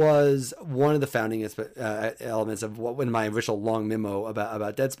 that was one of the founding elements of what, in my original long memo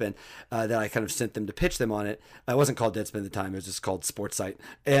about Deadspin, that I kind of sent them to pitch them on it. It wasn't called Deadspin at the time; it was just called Sports Site.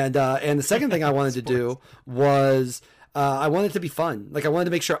 And the second thing I wanted to do was, I wanted it to be fun. Like, I wanted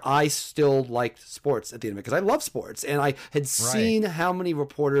to make sure I still liked sports at the end of it, because I love sports, and I had seen how many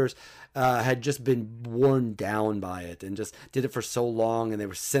reporters had just been worn down by it and just did it for so long, and they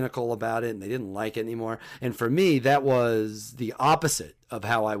were cynical about it and they didn't like it anymore. And for me, that was the opposite of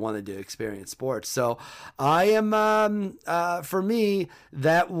how I wanted to experience sports. So I am, for me,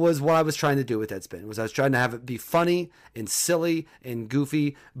 that was what I was trying to do with Deadspin. I was trying to have it be funny and silly and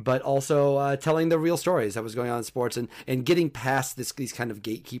goofy, but also telling the real stories that was going on in sports, and getting past these kind of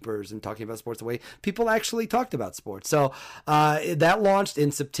gatekeepers and talking about sports the way people actually talked about sports. So that launched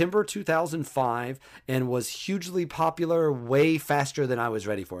in September 2005 and was hugely popular, way faster than I was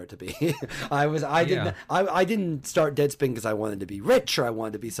ready for it to be. I didn't start Deadspin because I wanted to be rich, I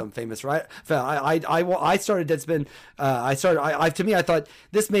wanted to be some famous writer. I started Deadspin. To me, I thought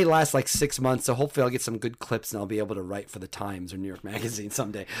this may last like 6 months, so hopefully I'll get some good clips and I'll be able to write for the Times or New York Magazine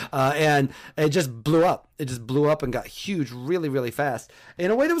someday. And it just blew up. It just blew up and got huge really, really fast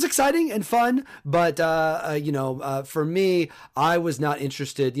in a way that was exciting and fun. But for me, I was not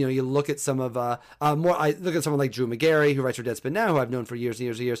interested. You know, you look at some of I look at someone like Drew McGarry, who writes for Deadspin now, who I've known for years and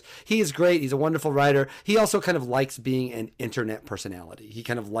years and years. He is great. He's a wonderful writer. He also kind of likes being an internet personality. He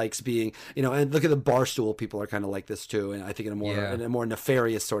kind of likes being, and look at the Barstool people are kind of like this too, and I think in a more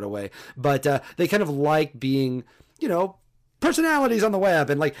nefarious sort of way. But they kind of like being, personalities on the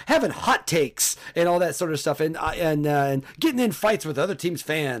web, and like having hot takes and all that sort of stuff, and getting in fights with other teams'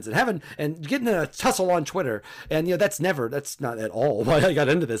 fans, and getting in a tussle on Twitter. And that's not at all why I got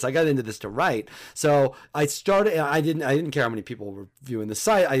into this. I got into this to write. So I started. I didn't care how many people were viewing the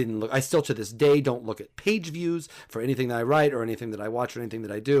site. I still to this day don't look at page views for anything that I write or anything that I watch or anything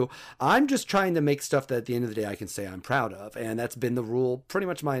that I do. I'm just trying to make stuff that at the end of the day I can say I'm proud of, and that's been the rule pretty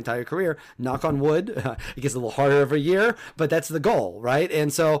much my entire career. Knock on wood. It gets a little harder every year, but that's the goal, right?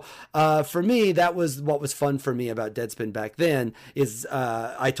 And so for me, that was what was fun for me about Deadspin back then. Is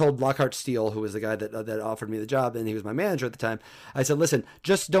I told Lockhart Steele, who was the guy that offered me the job, and he was my manager at the time, I said, listen,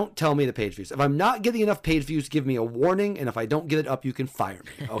 just don't tell me the page views. If I'm not getting enough page views, give me a warning, and if I don't get it up, you can fire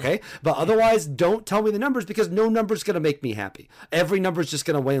me, okay? But otherwise, don't tell me the numbers, because no number's going to make me happy. Every number's just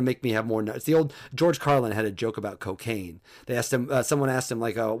going to make me have more. It's the old George Carlin had a joke about cocaine. They asked him, someone asked him,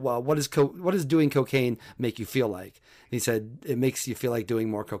 like, well, what does doing cocaine make you feel like? He said, it makes you feel like doing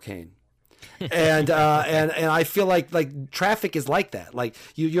more cocaine. and I feel like traffic is like that. Like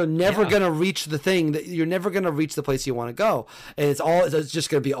you're never gonna reach the thing that you're never gonna reach the place you want to go, and it's just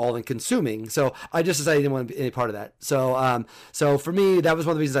gonna be all in consuming. So I just decided I didn't want to be any part of that. So for me, that was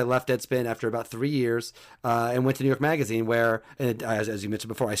one of the reasons I left Deadspin after about 3 years and went to New York Magazine, where, and as you mentioned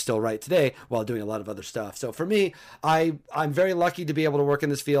before, I still write today while doing a lot of other stuff. So for me, I'm very lucky to be able to work in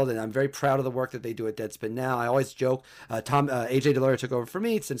this field, and I'm very proud of the work that they do at Deadspin now. I always joke, AJ DeLauria took over for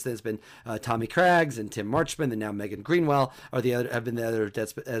me. Since then, it's been Tommy Craggs and Tim Marchman and now Megan Greenwell have been the other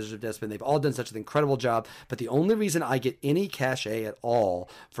editors of Deadspin. They've all done such an incredible job. But the only reason I get any cachet at all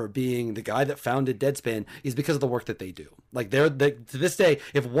for being the guy that founded Deadspin is because of the work that they do. Like to this day,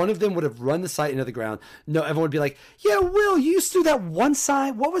 if one of them would have run the site into the ground, no, everyone would be like, yeah, Will, you used to do that one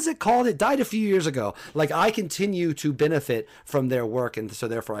site. What was it called? It died a few years ago. Like, I continue to benefit from their work, and so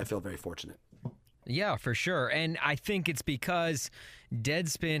therefore I feel very fortunate. Yeah, for sure. And I think it's because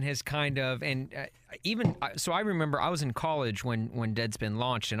Deadspin has kind of, and so I remember I was in college when Deadspin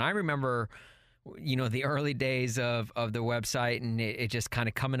launched, and I remember, the early days of the website, and it just kind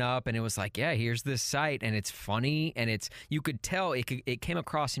of coming up, and it was like, yeah, here's this site, and it's funny, and you could tell it came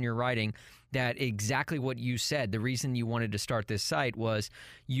across in your writing that exactly what you said. The reason you wanted to start this site was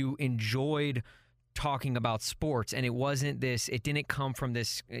you enjoyed talking about sports, and it didn't come from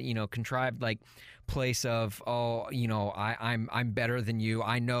this contrived like place of, I'm better than you,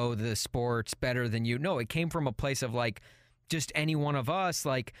 I know the sports better than you. No, it came from a place of like just any one of us,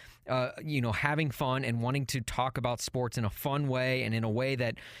 like having fun and wanting to talk about sports in a fun way and in a way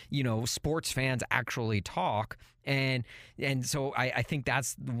that sports fans actually talk. And so I think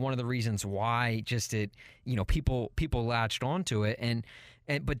that's one of the reasons why people latched onto it.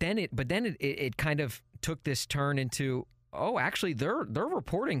 But then it kind of took this turn into, oh, actually they're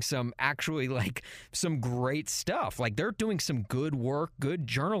reporting some great stuff. Like, they're doing some good work, good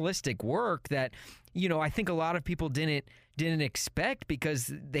journalistic work that I think a lot of people didn't expect,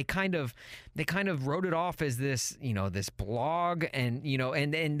 because they kind of wrote it off as this this blog, and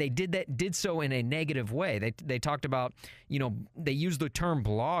and they did so in a negative way. They talked about they used the term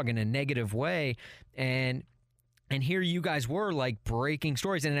blog in a negative way, and here you guys were like breaking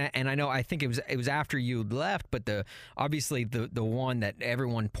stories, and I think it was after you left, but obviously the one that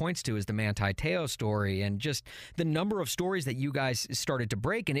everyone points to is the Manti Te'o story, and just the number of stories that you guys started to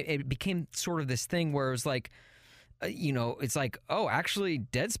break, and it became sort of this thing where it was like, it's like, oh, actually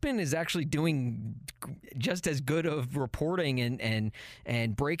Deadspin is actually doing just as good of reporting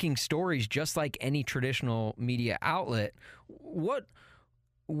and breaking stories just like any traditional media outlet. What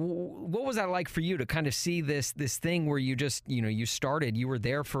was that like for you to kind of see this thing where you just you were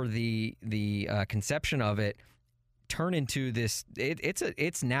there for the conception of it, turn into this?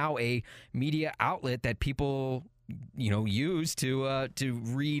 It's now a media outlet that people use to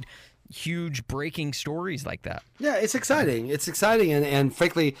read huge breaking stories like that. Yeah, it's exciting. It's exciting, and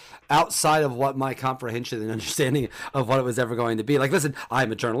frankly, outside of what my comprehension and understanding of what it was ever going to be. Like, listen,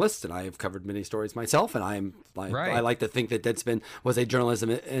 I'm a journalist, and I have covered many stories myself, and I like to think that Deadspin was a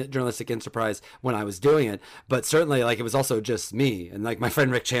journalistic enterprise when I was doing it. But certainly, like, it was also just me, and like my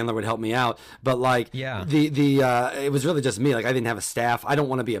friend Rick Chandler would help me out. But like, yeah, it was really just me. Like, I didn't have a staff. I don't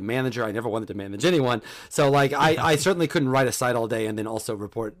want to be a manager. I never wanted to manage anyone. So like, I certainly couldn't write a site all day and then also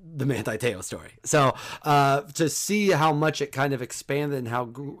report the Manti Te'o story. So to see how much it kind of expanded and how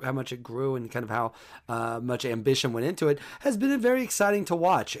much it grew and kind of how much ambition went into it has been very exciting to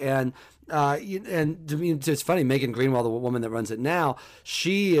watch. And to me, it's funny, Megan Greenwell, the woman that runs it now,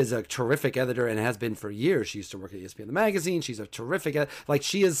 she is a terrific editor and has been for years. She used to work at ESPN the magazine. She's a terrific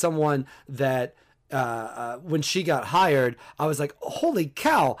she is someone that when she got hired, I was like, holy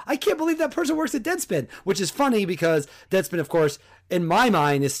cow, I can't believe that person works at Deadspin, which is funny because Deadspin, of course, in my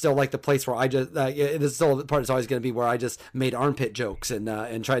mind, is still like the place where I just it is still the part. It's always going to be where I just made armpit jokes and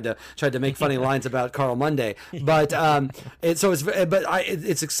tried to make funny lines about Carl Monday. But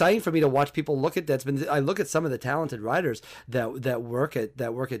it's exciting for me to watch people look at Deadspin. I look at some of the talented writers that work at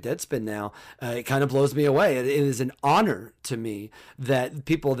Deadspin now. It kind of blows me away. It is an honor to me that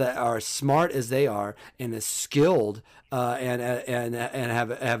people that are smart as they are and as skilled and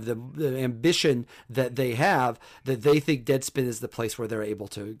have the ambition that they have, that they think Deadspin is the place where they're able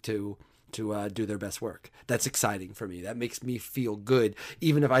to do their best work. That's exciting for me. That makes me feel good,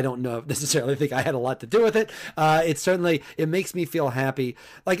 even if I don't necessarily think I had a lot to do with it. It makes me feel happy.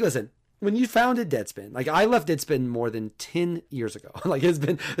 Like, listen, when you founded Deadspin, like, I left Deadspin more than 10 years ago. Like, it's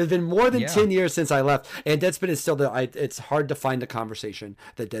been more than 10 years since I left, and Deadspin is still there. It's hard to find a conversation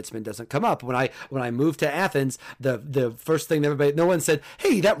that Deadspin doesn't come up. When I moved to Athens, the first thing no one said,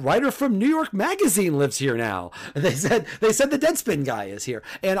 hey, that writer from New York Magazine lives here now. And they said the Deadspin guy is here.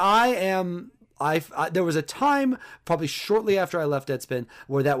 And there was a time probably shortly after I left Deadspin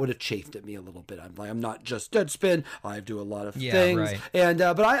where that would have chafed at me a little bit. I'm like, I'm not just Deadspin. I do a lot of things, right. and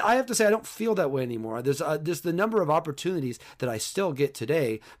but I have to say I don't feel that way anymore. There's the number of opportunities that I still get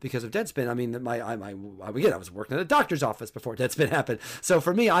today because of Deadspin. I mean, I was working at a doctor's office before Deadspin happened. So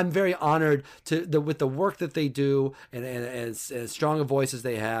for me, I'm very honored with the work that they do and as strong a voice as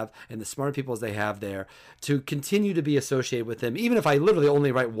they have and the smart people as they have there, to continue to be associated with them, even if I literally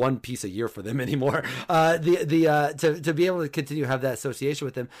only write one piece a year for them anymore. To be able to continue to have that association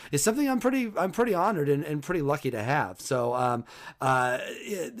with them is something I'm pretty honored and pretty lucky to have. So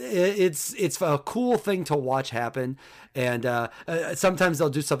it's a cool thing to watch happen. And sometimes they'll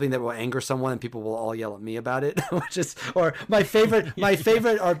do something that will anger someone, and people will all yell at me about it. Or my favorite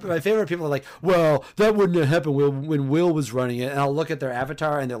people are like, "Well, that wouldn't have happened when Will was running it." And I'll look at their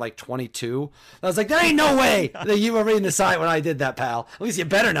avatar, and they're like 22. I was like, "There ain't no way that you were reading the site when I did that, pal. At least you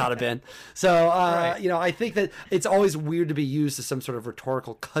better not have been." So, right. I think that it's always weird to be used as some sort of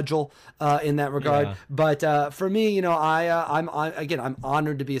rhetorical cudgel in that regard. Yeah. But for me, I'm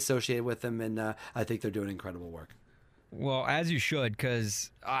honored to be associated with them, and I think they're doing incredible work. Well, as you should,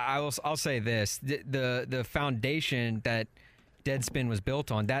 because I'll say this: the foundation that Deadspin was built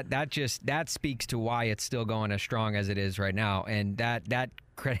on, that speaks to why it's still going as strong as it is right now, and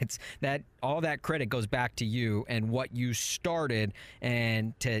all that credit goes back to you and what you started,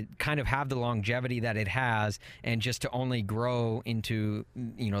 and to kind of have the longevity that it has, and just to only grow into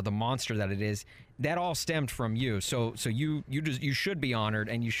the monster that it is. That all stemmed from you, so you should be honored,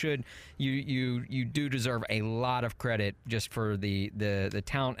 and you do deserve a lot of credit just for the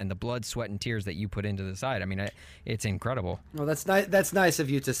talent and the blood, sweat, and tears that you put into the site. I mean, it's incredible. Well, that's nice. That's nice of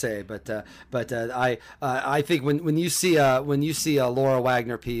you to say, but I think when you see a Laura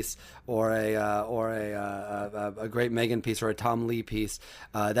Wagner piece or a great Megan piece or a Tom Lee piece,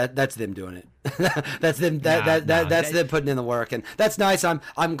 that's them doing it. That's them. That's them putting in the work, and that's nice.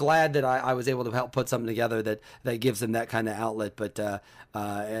 I'm glad that I was able to help put something together that gives them that kind of outlet. But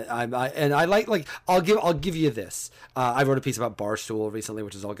I'll give you this. I wrote a piece about Barstool recently,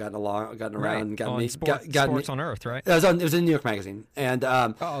 which has all gotten around right. and got on me Sports on Earth, right? It was in New York Magazine, and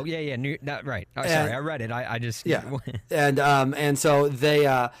right. Oh, sorry, I read it. I just and so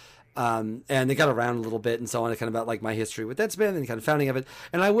they. And they got around a little bit and so on, kind of about like my history with Deadspin and kind of founding of it.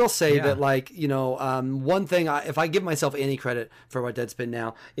 And I will say that one thing, if I give myself any credit for what Deadspin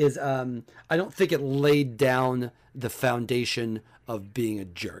now is, I don't think it laid down the foundation of being a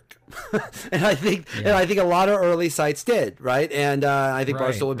jerk. and I think a lot of early sites did, right? And I think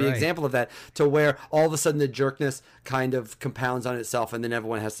Barstool would be an example of that, to where all of a sudden the jerkness kind of compounds on itself, and then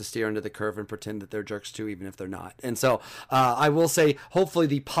everyone has to steer under the curve and pretend that they're jerks too, even if they're not. And so I will say, hopefully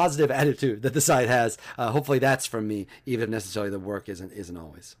the positive attitude that the site has, hopefully that's from me, even if necessarily the work isn't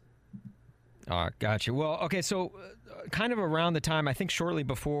always. Gotcha. Well, okay, so kind of around the time, I think shortly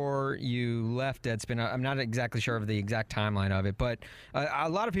before you left Deadspin, I'm not exactly sure of the exact timeline of it, but a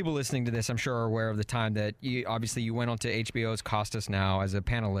lot of people listening to this, I'm sure, are aware of the time that you went on to HBO's Cost Us Now as a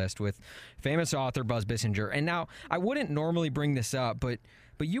panelist with famous author Buzz Bissinger. And now, I wouldn't normally bring this up, but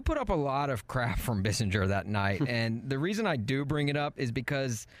you put up a lot of crap from Bissinger that night. And the reason I do bring it up is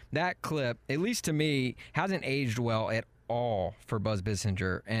because that clip, at least to me, hasn't aged well at all for Buzz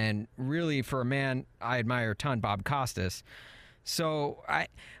Bissinger, and really for a man I admire a ton, Bob Costas. So I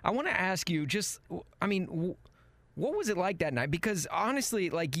want to ask you, what was it like that night? Because honestly,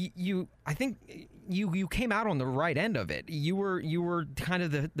 like I think you came out on the right end of it. You were kind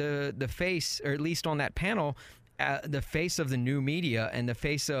of the face, or at least on that panel, the face of the new media and the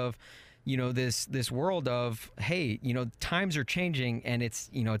face of this world of, hey, times are changing, and it's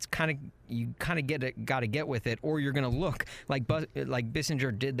kind of, you kind of got to get with it, or you're going to look like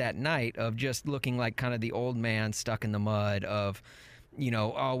Bissinger did that night, of just looking like kind of the old man stuck in the mud of,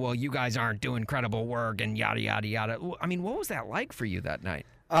 oh, well, you guys aren't doing credible work and yada, yada, yada. I mean, what was that like for you that night?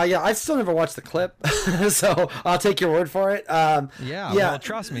 I've still never watched the clip, so I'll take your word for it. Well,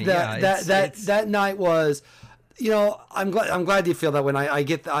 trust me. That night was... I'm glad you feel that when I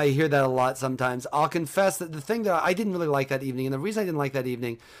hear that a lot sometimes. I'll confess that the thing that I didn't really like that evening, and the reason I didn't like that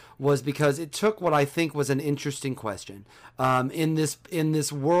evening, was because it took what I think was an interesting question. In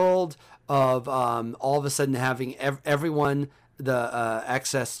this world of all of a sudden having everyone the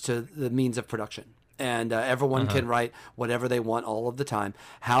access to the means of production, and everyone can write whatever they want all of the time.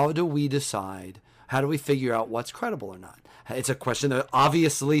 How do we decide? How do we figure out what's credible or not? It's a question that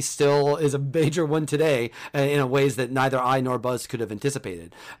obviously still is a major one today in ways that neither I nor Buzz could have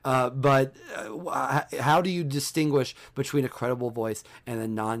anticipated. But how do you distinguish between a credible voice and a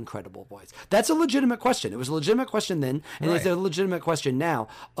non-credible voice? That's a legitimate question. It was a legitimate question then, and it's a legitimate question now.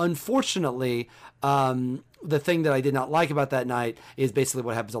 Unfortunately, the thing that I did not like about that night is basically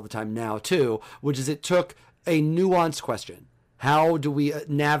what happens all the time now too, which is it took a nuanced question. How do we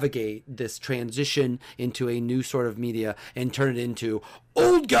navigate this transition into a new sort of media and turn it into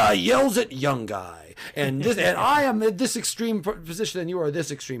old guy yells at young guy and this, and I am at this extreme position and you are this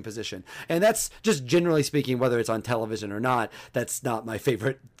extreme position? And that's just generally speaking, whether it's on television or not, that's not my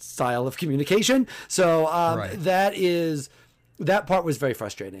favorite style of communication. So that part was very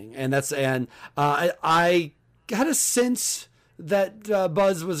frustrating. And I had a sense that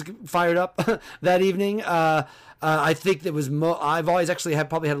Buzz was fired up that evening. I think that was I've always actually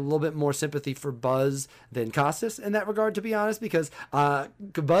probably had a little bit more sympathy for Buzz than Costas in that regard, to be honest, because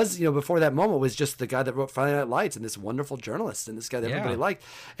Buzz, before that moment was just the guy that wrote Friday Night Lights and this wonderful journalist and this guy that everybody liked,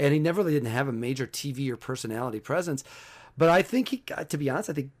 and he never really didn't have a major TV or personality presence. But I think to be honest,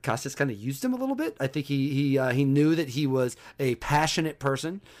 I think Costas kind of used him a little bit. I think he knew that he was a passionate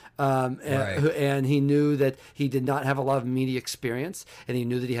person, and he knew that he did not have a lot of media experience, and he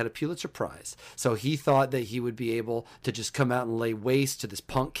knew that he had a Pulitzer Prize. So he thought that he would be able to just come out and lay waste to this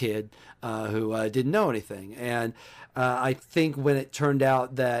punk kid who didn't know anything. And I think when it turned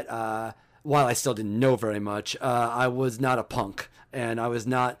out that while I still didn't know very much, I was not a punk. And I was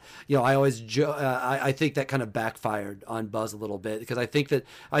not, I always, I think that kind of backfired on Buzz a little bit, because I think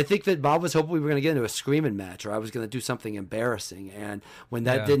that Bob was hoping we were going to get into a screaming match, or I was going to do something embarrassing. And when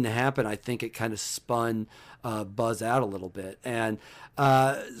that didn't happen, I think it kind of spun Buzz out a little bit. And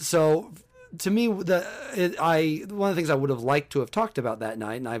so to me, one of the things I would have liked to have talked about that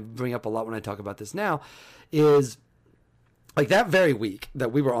night, and I bring up a lot when I talk about this now, is like that very week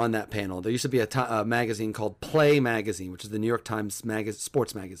that we were on that panel, there used to be a magazine called Play Magazine, which is the New York Times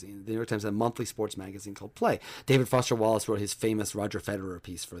sports magazine. The New York Times had a monthly sports magazine called Play. David Foster Wallace wrote his famous Roger Federer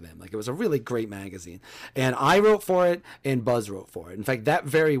piece for them. Like, it was a really great magazine. And I wrote for it, and Buzz wrote for it. In fact, that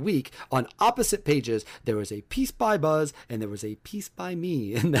very week, on opposite pages, there was a piece by Buzz and there was a piece by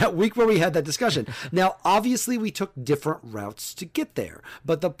me in that week where we had that discussion. Now, obviously, we took different routes to get there.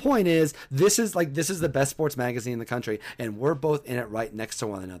 But the point is, this is the best sports magazine in the country, and we're both in it right next to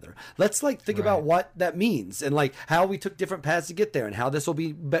one another. Let's think about what that means, and how we took different paths to get there, and how this will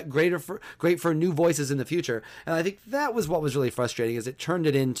be great for new voices in the future. And I think that was what was really frustrating, is it turned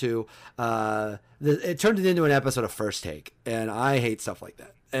it into an episode of First Take, and I hate stuff like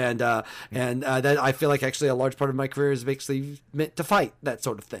that. And that I feel like actually a large part of my career is basically meant to fight that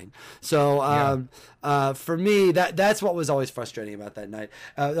sort of thing. So for me, that's what was always frustrating about that night.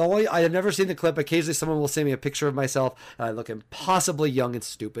 I have never seen the clip. Occasionally, someone will send me a picture of myself looking impossibly young and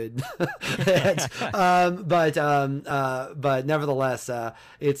stupid. But nevertheless,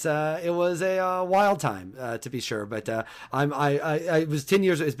 it was a wild time to be sure. But it was 10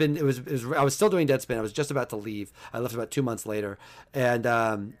 years. I was still doing Deadspin. I was just about to leave. I left about 2 months later, and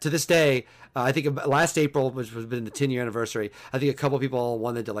to this day, I think last April, which was been the 10-year anniversary, I think a couple of people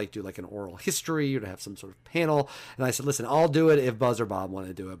wanted to do an oral history or to have some sort of panel. And I said, listen, I'll do it if Buzz or Bob want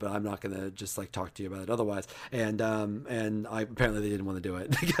to do it, but I'm not going to just talk to you about it otherwise. And apparently they didn't want to do it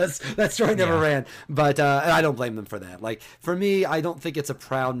because that story never ran. But and I don't blame them for that. For me, I don't think it's a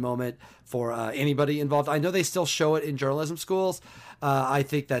proud moment for anybody involved. I know they still show it in journalism schools. I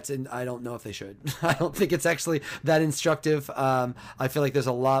think I don't know if they should. I don't think it's actually that instructive. I feel like there's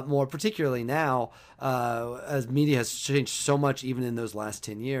a lot more, particularly now, as media has changed so much, even in those last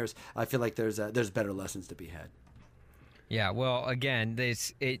 10 years, I feel like there's better lessons to be had. Yeah, well, again,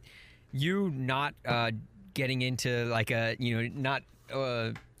 not getting into not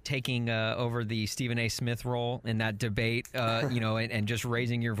taking over the Stephen A. Smith role in that debate, and just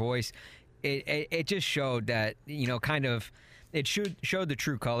raising your voice, it just showed that, it showed the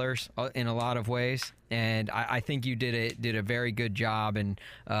true colors in a lot of ways, and I think you did a very good job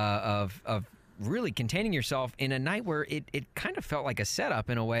of really containing yourself in a night where it kind of felt like a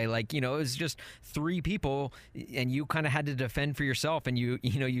setup in a way. It was just three people, and you kind of had to defend for yourself, and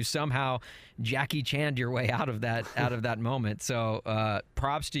you somehow Jackie Chan'd your way out of that moment. So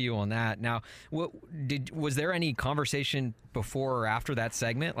props to you on that. Now, was there any conversation before or after that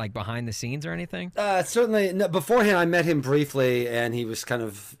segment, behind the scenes or anything? Certainly. No, beforehand, I met him briefly, and he was kind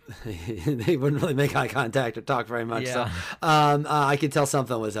of he wouldn't really make eye contact or talk very much. Yeah. So I could tell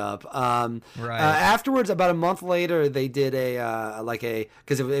something was up. Right. Afterwards, about a month later, they did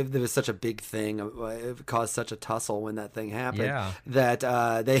because it was such a big thing. It caused such a tussle when that thing happened that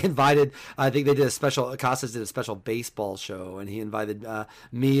they invited. I think they did Costas did a special baseball show, and he invited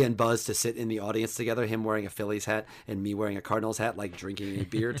me and Buzz to sit in the audience together. Him wearing a Phillies hat and me wearing a Cardinals hat, like drinking a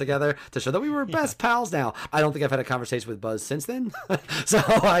beer together to show that we were best pals now. I don't think I've had a conversation with Buzz since then, so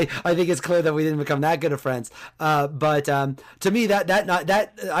I think it's clear that we didn't become that good of friends. But to me, that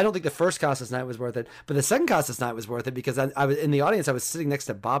I don't think the first Costas night was worth it, but the second Costas night was worth it because I was in the audience. I was sitting next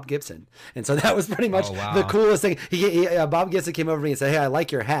to Bob Gibson, and so that was pretty much the coolest thing. Bob Gibson came over to me and said, "Hey, I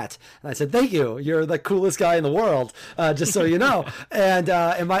like your hat," and I said, "Thank you. You're the coolest guy in the world, just so you know." And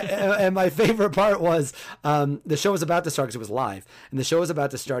my favorite part was the show was about to start because it was live, and the show was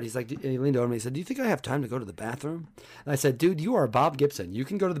about to start. He's like, and he leaned over me and said, "Do you think I have time to go to the bathroom?" And I said, "Dude, you are Bob Gibson. You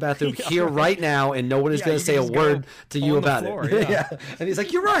can go to the bathroom here right now, and no one is going to say a word to you about it." Yeah. And he's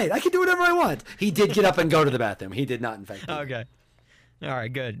like, "You're right. I can do whatever I want." He did get up and go to the bathroom. He did not, in fact. Okay. All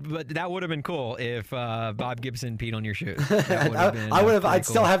right, good. But that would have been cool if Bob Gibson peed on your shoes. I'd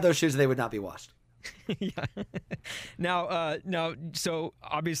still have those shoes. They would not be washed. Yeah. Now, so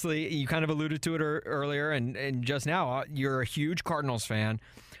obviously you kind of alluded to it earlier, and just now you're a huge Cardinals fan.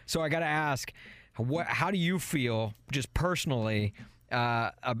 So I got to ask, how do you feel, just personally,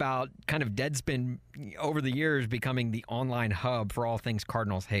 about kind of Deadspin over the years becoming the online hub for all things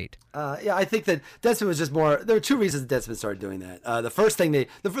Cardinals hate? I think that Deadspin was just more. There were two reasons that Deadspin started doing that.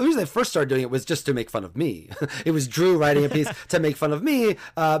 The reason they first started doing it was just to make fun of me. It was Drew writing a piece to make fun of me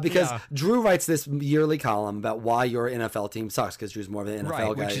because Drew writes this yearly column about why your NFL team sucks because Drew's more of an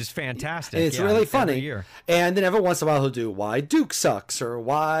NFL guy, which is fantastic. And it's really funny. And then every once in a while he'll do why Duke sucks or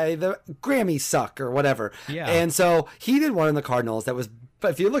why the Grammys suck or whatever. Yeah. And so he did one in the Cardinals that was. But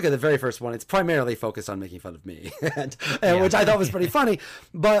if you look at the very first one, it's primarily focused on making fun of me, and which I thought was pretty funny.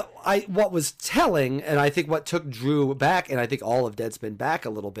 But what was telling, and I think what took Drew back, and I think all of Deadspin back a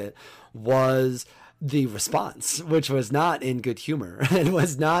little bit, was the response, which was not in good humor. It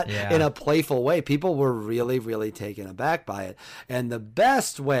was not in a playful way. People were really, really taken aback by it. And the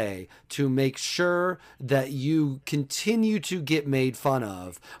best way to make sure that you continue to get made fun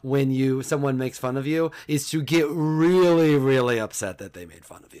of when someone makes fun of you is to get really, really upset that they made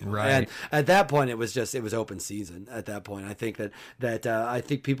fun of you. Right. And at that point, it was open season. At that point, I think that I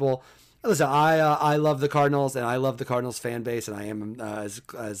think people. Listen, I love the Cardinals, and I love the Cardinals fan base, and I am as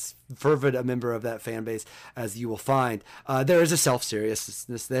fervent a member of that fan base as you will find. There is a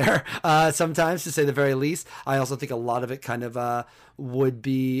self-seriousness there sometimes, to say the very least. I also think a lot of it kind of would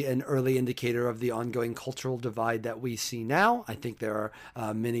be an early indicator of the ongoing cultural divide that we see now. I think there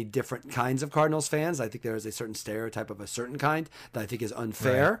are many different kinds of Cardinals fans. I think there is a certain stereotype of a certain kind that I think is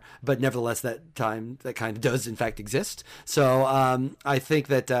unfair, but nevertheless that kind does in fact exist. So I think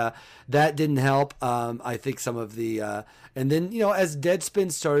that that didn't help. I think some of the and then as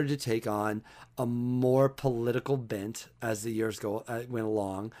Deadspin started to take on a more political bent as the years went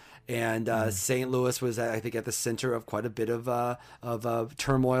along. And St. Louis was, I think, at the center of quite a bit of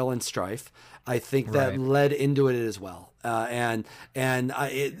turmoil and strife. I think that led into it as well. And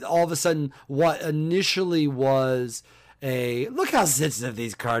all of a sudden, what initially was look how sensitive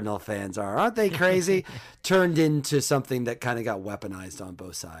these Cardinal fans are, aren't they crazy? Turned into something that kind of got weaponized on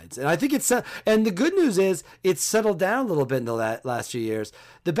both sides. And I think and the good news is it's settled down a little bit in the last few years.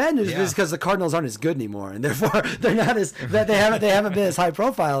 The bad news is because the Cardinals aren't as good anymore, and therefore they're not they haven't been as high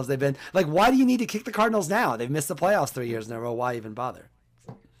profile as they've been. Like, why do you need to kick the Cardinals now? They've missed the playoffs 3 years in a row. Why even bother?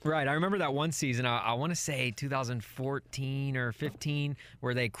 Right. I remember that one season, I want to say 2014 or 15,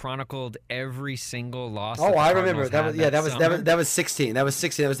 where they chronicled every single loss. Oh, I remember. That was 16. That was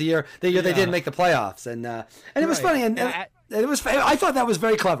 16. That was the year they didn't make the playoffs. And it was funny. And it was. I thought that was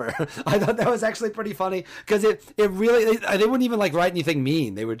very clever. I thought that was actually pretty funny because it really they wouldn't even write anything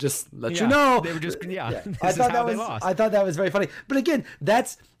mean. They would just let you know. They would just I thought that was very funny. But again,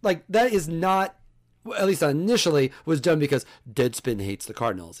 that is not. At least initially, was done because Deadspin hates the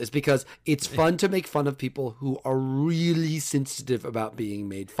Cardinals. It's because it's fun to make fun of people who are really sensitive about being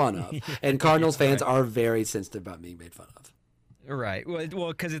made fun of. And Cardinals fans are very sensitive about being made fun of. Right. Well,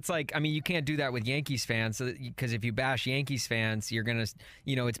 because it's like, I mean, you can't do that with Yankees fans, because if you bash Yankees fans, you're going to,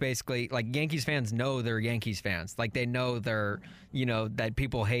 it's basically like Yankees fans know they're Yankees fans. Like, they know they're, that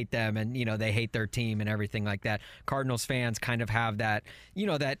people hate them and, they hate their team and everything like that. Cardinals fans kind of have that,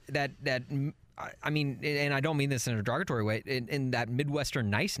 I mean, and I don't mean this in a derogatory way, in that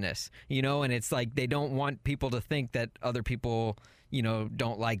Midwestern niceness, and it's like they don't want people to think that other people,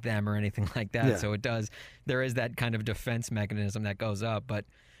 don't like them or anything like that. Yeah. So there is that kind of defense mechanism that goes up. But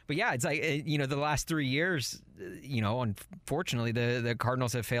yeah, it's like, the last 3 years, unfortunately, the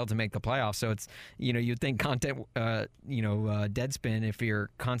Cardinals have failed to make the playoffs. So it's, you'd think content, Deadspin, if you're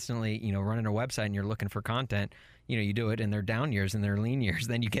constantly, running a website and you're looking for content, you do it in their down years and their lean years.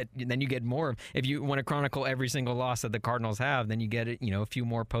 Then you get more. If you want to chronicle every single loss that the Cardinals have, then you get a few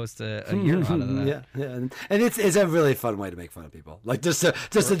more posts a year out of that. Yeah. And it's a really fun way to make fun of people. Like just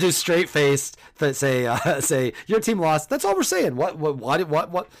to do straight faced, say your team lost. That's all we're saying. What?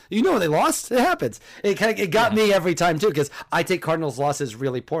 They lost. It happens. It got me every time too, because I take Cardinals losses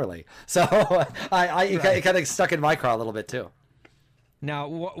really poorly. So it kind of stuck in my craw a little bit too. Now,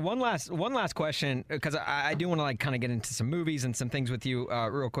 one last question, because I do want to kind of get into some movies and some things with you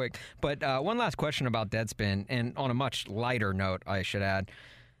real quick. But one last question about Deadspin, and on a much lighter note, I should add.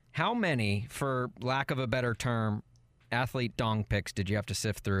 How many, for lack of a better term, athlete dong picks did you have to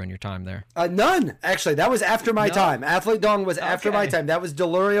sift through in your time there? None, actually. That was after my time. Athlete dong was after my time. That was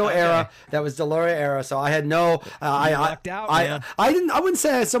Delorio era. So I had no. I lucked out. I didn't. I wouldn't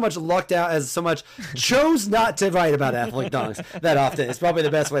say I so much lucked out as so much chose not to write about athlete dongs that often. It's probably the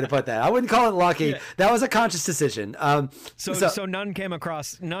best way to put that. I wouldn't call it lucky. Yeah. That was a conscious decision. So none came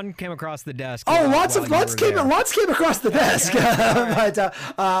across the desk. Lots came across the desk. Right.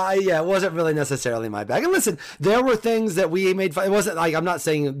 But it wasn't really necessarily my bag. And listen, there were things that we made fun. It wasn't like, I'm not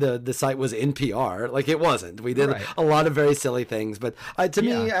saying the site was NPR. Like, it wasn't. We did a lot of very silly things, but to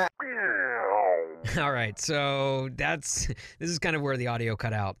me. All right, so this is kind of where the audio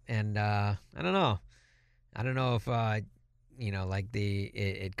cut out, and I don't know if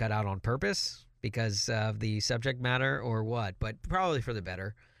it cut out on purpose because of the subject matter or what, but probably for the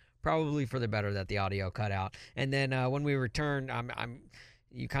better. Probably for the better that the audio cut out, and then when we return,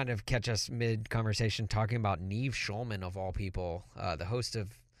 you kind of catch us mid-conversation talking about Neve Schulman, of all people, the host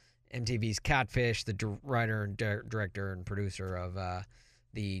of MTV's Catfish, the writer and director and producer of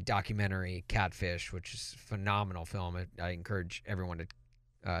the documentary Catfish, which is a phenomenal film. I encourage everyone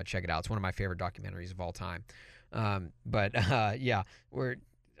to check it out. It's one of my favorite documentaries of all time. I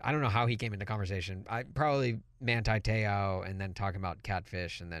don't know how he came into conversation. Probably Manti Te'o, and then talking about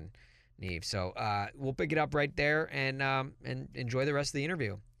Catfish, and then Neve. So we'll pick it up right there and enjoy the rest of the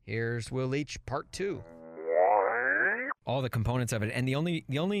interview. Here's Will Leitch, part 2. All the components of it, and the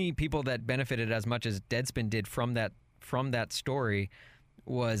only people that benefited as much as Deadspin did from that story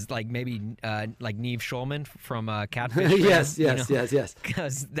was maybe Neve Schulman from Catfish. Yes.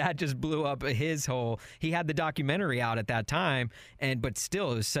 Because that just blew up his whole. He had the documentary out at that time, but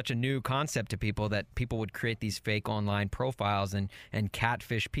still, it was such a new concept to people that people would create these fake online profiles and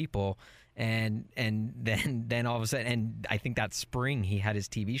catfish people. And then all of a sudden, and I think that spring he had his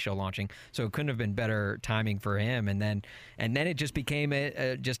TV show launching, so it couldn't have been better timing for him. And then it just became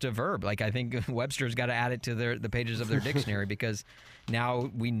just a verb. Like, I think Webster's got to add it to the pages of their dictionary because now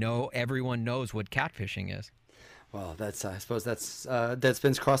everyone knows what catfishing is. Well, I suppose that's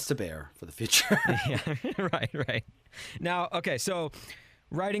Deadspin's cross to bear for the future. Yeah, right. Now, okay, so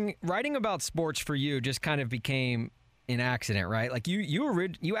writing about sports for you just kind of became an accident, right? Like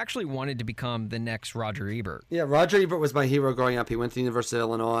you actually wanted to become the next Roger Ebert. Yeah, Roger Ebert was my hero growing up. He went to the University of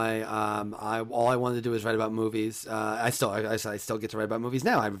Illinois. All I wanted to do was write about movies. I still get to write about movies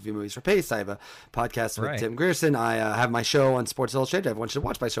now. I review movies for Paste. I have a podcast with Tim Grierson. I have my show on Sports Illustrated. I want you to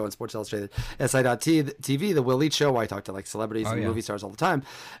watch my show on Sports Illustrated. SI.TV, the Will Leitch Show, where I talk to celebrities and movie stars all the time.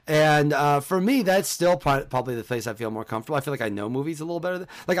 And for me, that's still probably the place I feel more comfortable. I feel like I know movies a little better.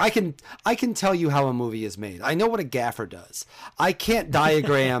 I can tell you how a movie is made. I know what a gaffer does. I can't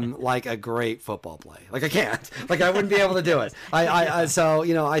diagram like a great football play. Like, I can't. Like, I wouldn't be able to do it. So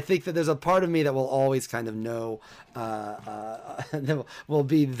I think that there's a part of me that will always kind of know that will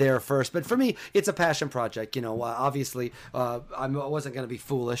be there first. But for me, it's a passion project. Obviously, I wasn't going to be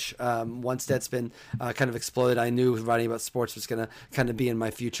foolish. Once Deadspin kind of exploded, I knew writing about sports was going to kind of be in my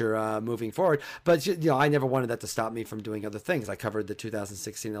future moving forward. But I never wanted that to stop me from doing other things. I covered the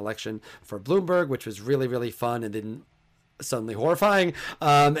 2016 election for Bloomberg, which was really, really fun and didn't suddenly horrifying,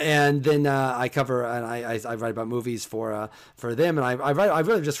 and then I cover and I write about movies for them, and I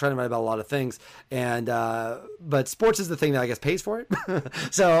really just try to write about a lot of things, and but sports is the thing that I guess pays for it.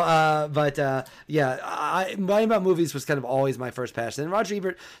 So writing about movies was kind of always my first passion. And Roger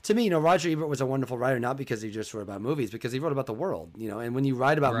Ebert, to me, Roger Ebert was a wonderful writer, not because he just wrote about movies, because he wrote about the world. And when you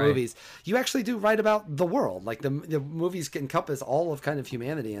write about movies, you actually do write about the world. Like the movies encompass all of kind of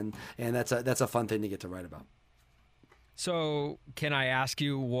humanity, and that's a fun thing to get to write about. So, can I ask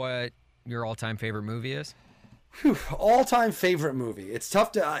you what your all-time favorite movie is? All-time favorite movie. It's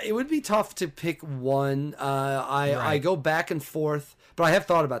tough to. It would be tough to pick one. I go back and forth, but I have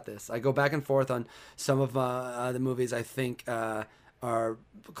thought about this. I go back and forth on some of the movies I think are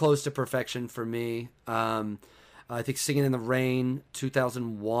close to perfection for me. I think Singing in the Rain,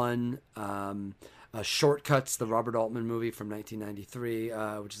 2001. Shortcuts, the Robert Altman movie from 1993,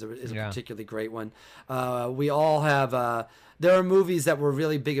 which is a particularly great one. We all have. There are movies that were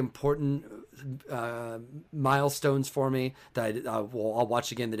really big, important milestones for me that I'll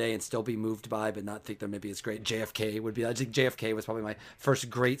watch again today and still be moved by, but not think they're maybe as great. JFK would be. I think JFK was probably my first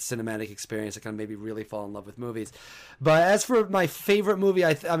great cinematic experience that kind of made me really fall in love with movies. But as for my favorite movie,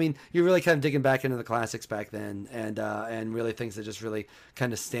 I mean, you're really kind of digging back into the classics back then, and really things that just really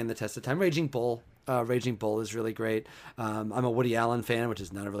kind of stand the test of time. Raging Bull is really great. I'm a Woody Allen fan, which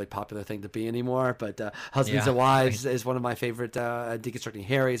is not a really popular thing to be anymore, but Husbands and Wives is one of my favorite. Deconstructing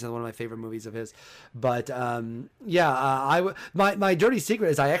Harry is one of my favorite movies of his. But my dirty secret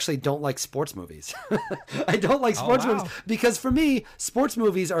is I actually don't like sports movies. I don't like sports movies because for me, sports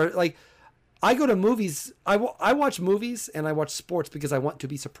movies are like, I go to movies, I watch movies and I watch sports because I want to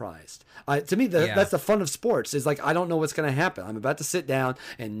be surprised. To me, that's the fun of sports, is like, I don't know what's going to happen. I'm about to sit down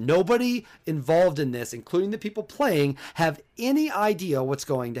and nobody involved in this, including the people playing, have any idea what's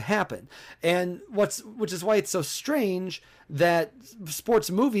going to happen. And which is why it's so strange that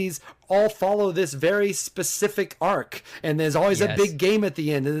sports movies all follow this very specific arc, and there's always a big game at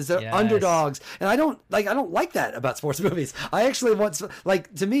the end, and there's underdogs, and I don't like that about sports movies. I actually want,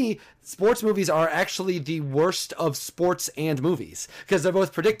 like, to me, sports movies are actually the worst of sports and movies because they're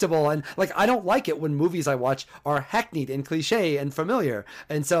both predictable, and like, I don't like it when movies I watch are hackneyed and cliche and familiar.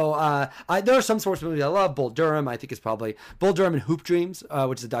 And so there are some sports movies I love. Bull Durham, I think, is probably Bull Durham and Hoop Dreams,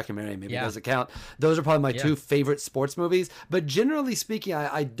 which is a documentary, maybe doesn't count. Those are probably my two favorite sports movies. But generally speaking,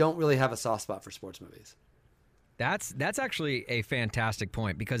 I don't really have a soft spot for sports movies. That's actually a fantastic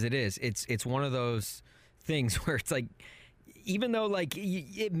point, because it's one of those things where it's like, even though like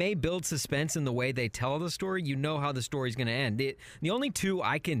it may build suspense in the way they tell the story, you know how the story's going to end. The only two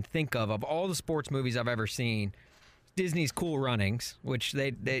I can think of all the sports movies I've ever seen, Disney's Cool Runnings, which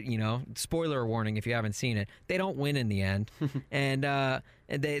they spoiler warning if you haven't seen it, they don't win in the end, and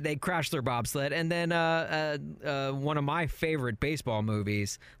they crash their bobsled. And then one of my favorite baseball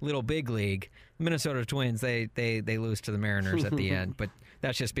movies, Little Big League, Minnesota Twins, they lose to the Mariners at the end, but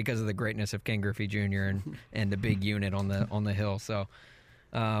that's just because of the greatness of Ken Griffey Jr. and the big unit on the hill. So,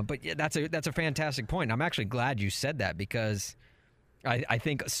 but yeah, that's a fantastic point. I'm actually glad you said that, because I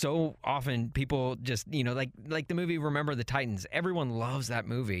think so often people just, like the movie Remember the Titans. Everyone loves that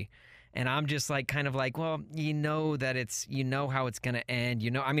movie. And I'm just like, kind of like, well, that how it's going to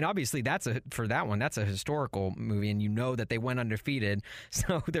end. I mean, obviously for that one, that's a historical movie, and that they went undefeated.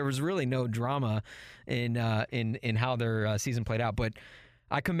 So there was really no drama in how their season played out. But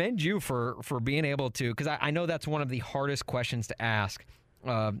I commend you for being able to, because I know that's one of the hardest questions to ask.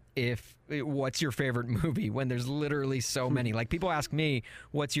 What's your favorite movie, when there's literally so many. Like, people ask me,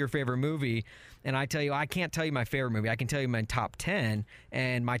 what's your favorite movie, and I tell you, I can't tell you my favorite movie. I can tell you my top 10,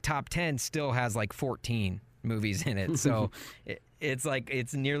 and my top 10 still has like 14 movies in it. So it's like,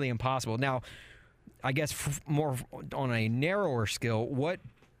 it's nearly impossible. Now, I guess more on a narrower scale, what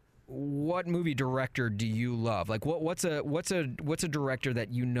movie director do you love? Like, what's a director that,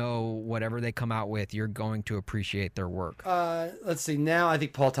 whatever they come out with, you're going to appreciate their work? Let's see. Now I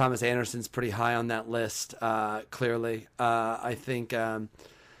think Paul Thomas Anderson's pretty high on that list. Clearly, I think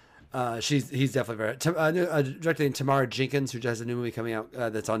he's definitely very director named Tamara Jenkins, who has a new movie coming out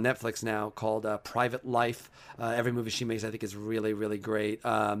that's on Netflix now called Private Life. Every movie she makes, I think, is really, really great.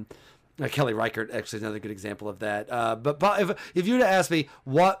 Kelly Reichardt actually is another good example of that. But if you were to ask me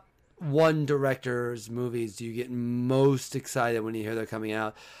what one director's movies do you get most excited when you hear they're coming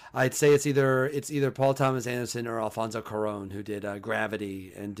out, I'd say it's either Paul Thomas Anderson or Alfonso Cuarón, who did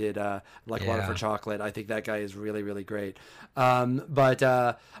Gravity and did Like Water for Chocolate. I think that guy is really, really great. But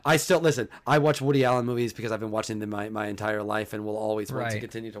I still, listen, I watch Woody Allen movies because I've been watching them my entire life and will always want to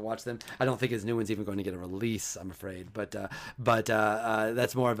continue to watch them. I don't think his new one's even going to get a release, I'm afraid. But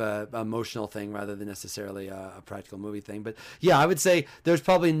that's more of a emotional thing rather than necessarily a practical movie thing. But yeah, I would say there's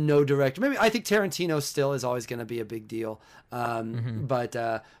probably no director. Maybe I think Tarantino still is always going to be a big deal. But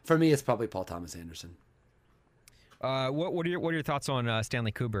for me, it's probably Paul Thomas Anderson. What are your thoughts on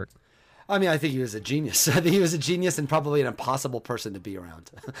Stanley Kubrick? I mean, I think he was a genius. I think he was a genius and probably an impossible person to be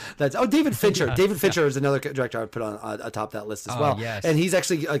around. David Fincher. Yeah, David Fincher is another director I would put on atop that list as well. Yes. And he's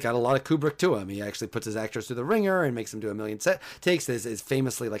actually got a lot of Kubrick to him. He actually puts his actors through the ringer and makes them do a million takes. Is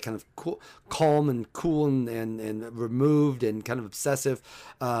famously like kind of calm and cool and removed and kind of obsessive.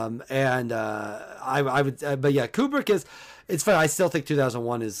 I would, but yeah, Kubrick is. It's funny. I still think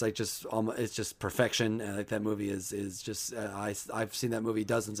 2001 is like it's just perfection. Like that movie is just I've seen that movie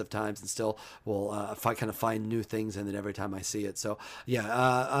dozens of times and still will kind of find new things in it every time I see it. So yeah,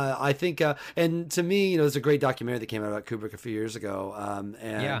 I think and to me, there's a great documentary that came out about Kubrick a few years ago.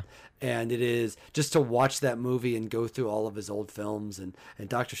 And it is just to watch that movie and go through all of his old films and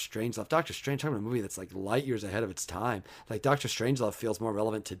Dr. Strangelove. Dr. Strange, talking about a movie that's like light years ahead of its time. Like Dr. Strangelove feels more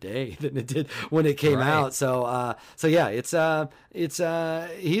relevant today than it did when it came out. So yeah, it's he's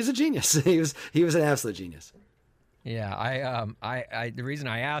a genius. He was an absolute genius. Yeah, I the reason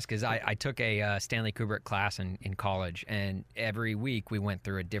I ask is I took a Stanley Kubrick class in college, and every week we went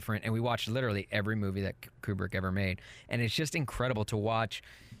through and we watched literally every movie that Kubrick ever made, and it's just incredible to watch.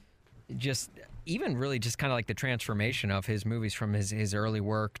 Just even really just kind of like the transformation of his movies from his early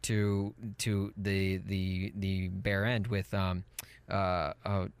work to the bare end with why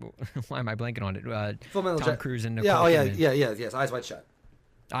am I blanking on it? Tom Cruise and Nicole Kidman. Yes, Eyes Wide Shut.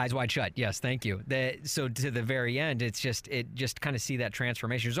 Eyes Wide Shut. Yes, thank you. So to the very end, it just kind of see that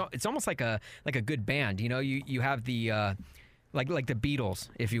transformation. It's almost like a good band. You have the like the Beatles,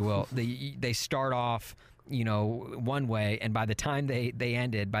 if you will. They start off one way, and by the time they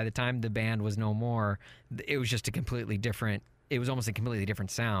ended, by the time the band was no more, it was just it was almost a completely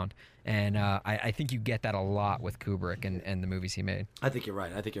different sound. And I think you get that a lot with Kubrick and the movies he made. I think you're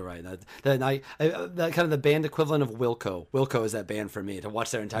right. That kind of the band equivalent of Wilco. Wilco is that band for me, to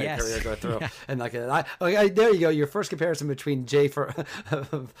watch their entire career go through. Yeah. And there you go. Your first comparison between between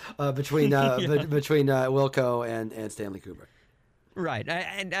Wilco and Stanley Kubrick. Right,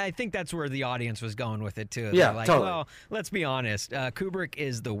 and I think that's where the audience was going with it too. Yeah, like, totally. Well, let's be honest. Kubrick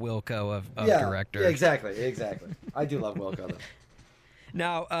is the Wilco of directors. Yeah, exactly. I do love Wilco though.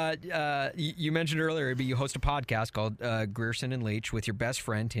 Now, you mentioned earlier, but you host a podcast called Grierson and Leitch with your best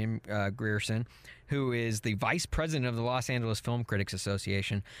friend Tim Grierson, who is the vice president of the Los Angeles Film Critics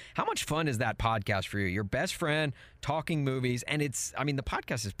Association. How much fun is that podcast for you? Your best friend talking movies, and the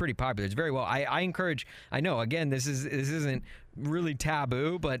podcast is pretty popular. It's very well. I encourage. I know, again, this isn't really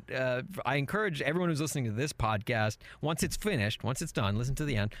taboo, but I encourage everyone who's listening to this podcast, once it's done, listen to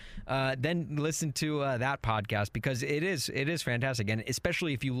the end, then listen to that podcast, because it is fantastic, and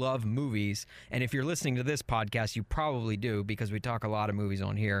especially if you love movies, and if you're listening to this podcast, you probably do, because we talk a lot of movies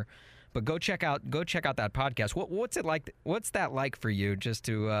on here. But go check out that podcast. What's it like? What's that like for you, just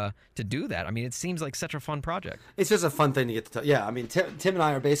to do that? I mean, it seems like such a fun project. It's just a fun thing to get to talk. Yeah, I mean, Tim and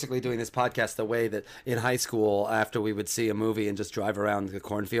I are basically doing this podcast the way that in high school, after we would see a movie and just drive around the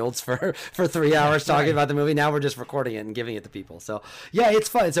cornfields for 3 hours talking about the movie. Now we're just recording it and giving it to people. So yeah, it's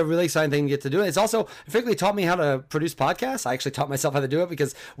fun. It's a really exciting thing to get to do. It's also frankly taught me how to produce podcasts. I actually taught myself how to do it,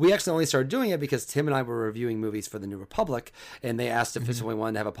 because we actually only started doing it because Tim and I were reviewing movies for the New Republic, and they asked if we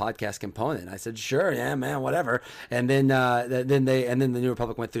wanted to have a podcast component. I said, sure, yeah, man, whatever. And then the New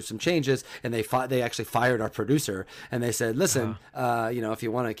Republic went through some changes, and they actually fired our producer, and they said, listen, if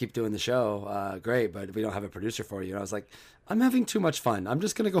you want to keep doing the show, great, but we don't have a producer for you. And I was like, I'm having too much fun. I'm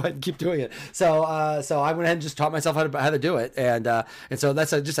just going to go ahead and keep doing it. So I went ahead and just taught myself how to do it. And so that's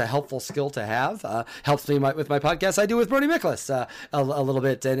just a helpful skill to have. Helps me with my podcast I do with Brody Miklasz a little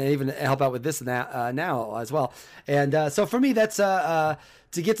bit, and even help out with this and that now as well. And so for me, that's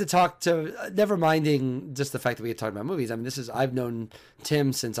to get to talk to, never minding just the fact that we had talked about movies. I mean, I've known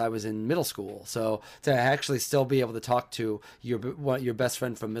Tim since I was in middle school. So to actually still be able to talk to your best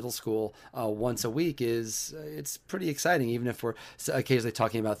friend from middle school once a week it's pretty exciting, even if we're occasionally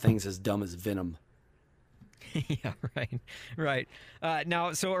talking about things as dumb as Venom. Yeah, right.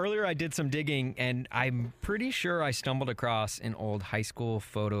 Now, so earlier I did some digging, and I'm pretty sure I stumbled across an old high school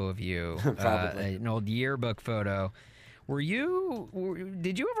photo of you, probably an old yearbook photo.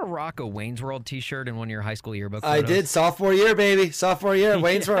 Did you ever rock a Wayne's World t-shirt in one of your high school yearbook photos? I did. Sophomore year, baby. Sophomore year,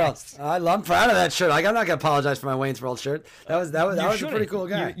 Wayne's World. I'm proud of that shirt. I'm not going to apologize for my Wayne's World shirt. That was a pretty cool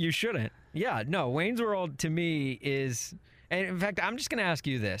guy. You shouldn't. Yeah, no, Wayne's World to me is, and in fact, I'm just going to ask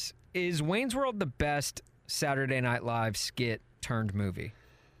you this. Is Wayne's World the best Saturday Night Live skit turned movie?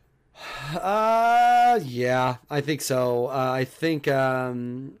 Yeah, I think so. I think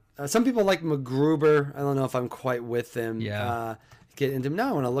some people like MacGruber. I don't know if I'm quite with them. Yeah. Get into now.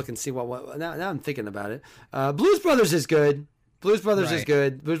 I want to look and see what now I'm thinking about it. Blues Brothers is good. Blues Brothers is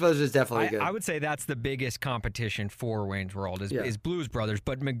good. Blues Brothers is definitely good. I would say that's the biggest competition for Wayne's World is Blues Brothers.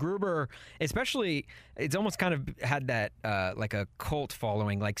 But MacGruber, especially, it's almost kind of had that like a cult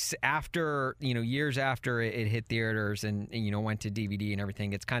following. Like after, years after it hit theaters and went to DVD and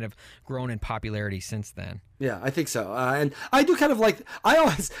everything, it's kind of grown in popularity since then. Yeah, I think so. And I do kind of like, I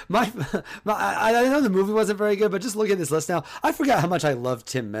always, I know the movie wasn't very good, but just looking at this list now, I forgot how much I loved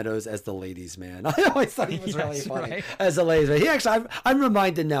Tim Meadows as the ladies' man. I always thought he was really funny as the ladies' man. He actually, I'm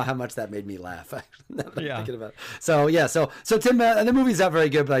reminded now how much that made me laugh. Now that I'm thinking about it. So yeah, so Tim Meadows, and the movie's not very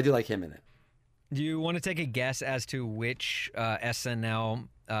good, but I do like him in it. Do you want to take a guess as to which SNL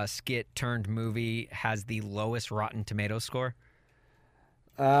skit turned movie has the lowest Rotten Tomatoes score?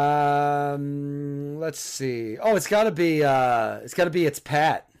 Let's see. Oh, it's got to be It's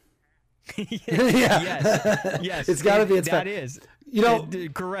Pat. Yes. It's got to be It's Pat. That is.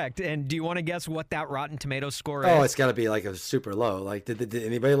 Correct. And do you want to guess what that Rotten Tomatoes score is? Oh, it's got to be like a super low. Like, did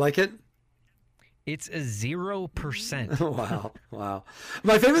anybody like it? It's a 0%. Wow.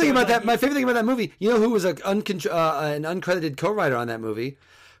 My favorite thing about that movie, who was an uncredited co-writer on that movie?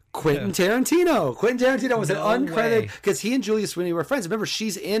 Quentin Tarantino. Quentin Tarantino was an uncredited, because he and Julia Sweeney were friends. Remember,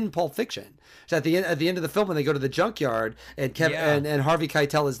 she's in Pulp Fiction. So at the end of the film, when they go to the junkyard and and Harvey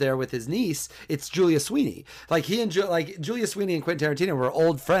Keitel is there with his niece, it's Julia Sweeney. Like Julia Sweeney and Quentin Tarantino were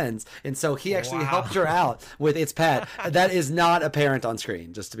old friends, and so he actually helped her out with It's Pat. That is not apparent on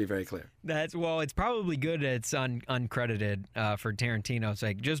screen, just to be very clear. It's probably good that it's uncredited for Tarantino's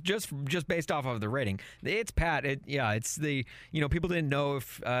sake, just based off of the rating. It's Pat. It's the people didn't know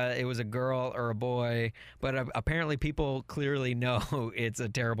if it was a girl or a boy, but apparently people clearly know it's a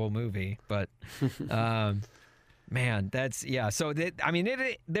terrible movie. But man, So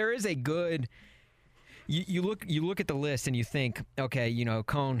there is a good. You look at the list and you think, okay,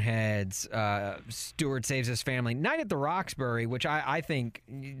 Coneheads, Stewart Saves His Family, Night at the Roxbury, which I think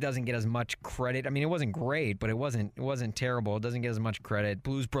doesn't get as much credit. I mean, it wasn't great, but it wasn't terrible. It doesn't get as much credit.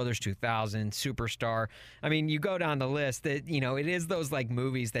 Blues Brothers 2000, Superstar. I mean, you go down the list that it is those like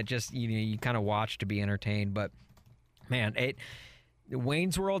movies that just you kind of watch to be entertained. But man,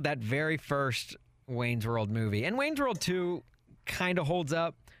 Wayne's World, that very first Wayne's World movie, and Wayne's World 2 kind of holds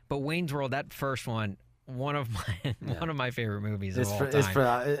up, but Wayne's World, that first one. One of my favorite movies of all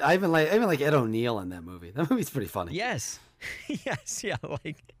time. I even like Ed O'Neill in that movie. That movie's pretty funny. Yes,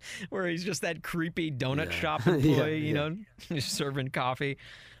 like where he's just that creepy donut shop employee, just serving coffee.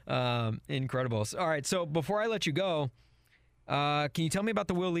 Incredible. All right, so before I let you go, can you tell me about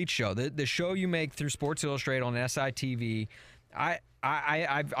the Will Leitch Show, the show you make through Sports Illustrated on SITV?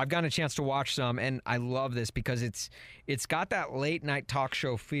 I've gotten a chance to watch some, and I love this because it's got that late night talk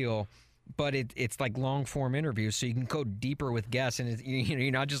show feel. But it's like long form interviews, so you can go deeper with guests, and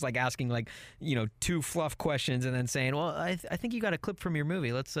you're not just like asking two fluff questions and then saying, "Well, I think you got a clip from your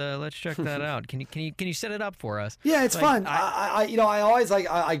movie. Let's check that out. Can you set it up for us?" Yeah, it's fun. I always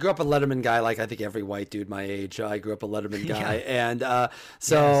I grew up a Letterman guy, like I think every white dude my age. I grew up a Letterman guy, and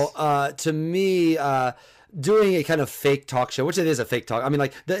to me. Doing a kind of fake talk show, which it is a fake talk. I mean,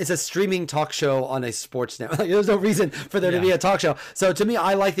 it's a streaming talk show on a sports network. There's no reason for there to be a talk show. So to me,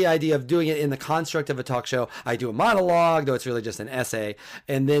 I like the idea of doing it in the construct of a talk show. I do a monologue, though it's really just an essay,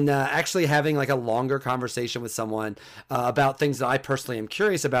 and then actually having like a longer conversation with someone about things that I personally am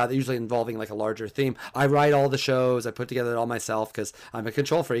curious about, usually involving like a larger theme. I write all the shows. I put together it all myself because I'm a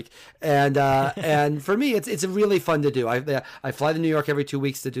control freak. And for me, it's really fun to do. I fly to New York every 2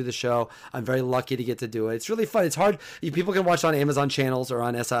 weeks to do the show. I'm very lucky to get to do it. It's really fun. It's hard. People can watch it on Amazon channels or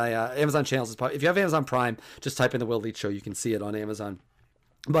on Amazon channels. If you have Amazon Prime, just type in the Will Leitch Show. You can see it on Amazon.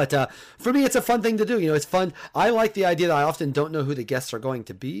 But for me, it's a fun thing to do. It's fun. I like the idea that I often don't know who the guests are going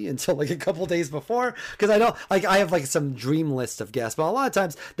to be until like a couple days before, because I know I have like some dream list of guests, but a lot of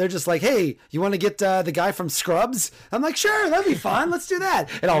times they're just like, "Hey, you want to get the guy from Scrubs?" I'm like, "Sure, that'd be fun. Let's do that."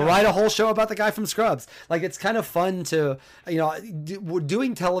 And I'll write a whole show about the guy from Scrubs. Like, it's kind of fun to,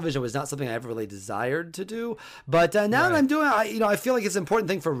 doing television was not something I ever really desired to do, but now that I'm doing it, I feel like it's an important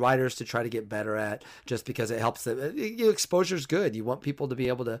thing for writers to try to get better at, just because it helps them. Exposure is good. You want people to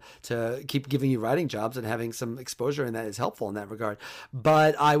be able to keep giving you writing jobs, and having some exposure in that is helpful in that regard.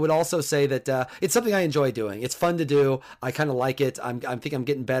 But I would also say that it's something I enjoy doing. It's fun to do. I kind of like it. I think I'm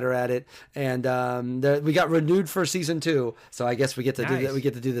getting better at it. And we got renewed for season 2, so I guess we get to do that. We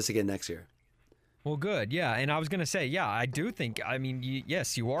get to do this again next year. Well, good. Yeah. And I was going to say, I do think,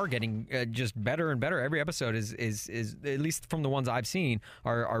 yes, you are getting just better and better. Every episode is at least from the ones I've seen,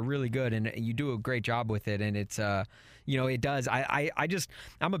 are really good. And you do a great job with it. And it's, it does.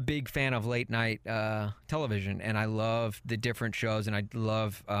 I'm a big fan of late night television, and I love the different shows, and I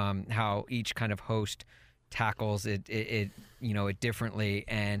love how each kind of host tackles it differently,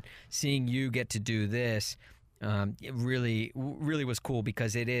 and seeing you get to do this, it really was cool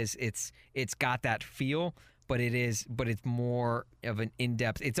because it's got that feel. But it's more of an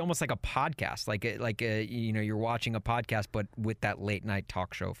in-depth. It's almost like a podcast, you're watching a podcast, but with that late night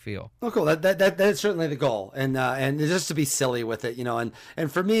talk show feel. Oh, cool. That's certainly the goal, and just to be silly with it,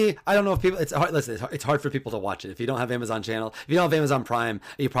 and for me, I don't know if people. It's hard. Listen, it's hard for people to watch it if you don't have Amazon channel. If you don't have Amazon Prime,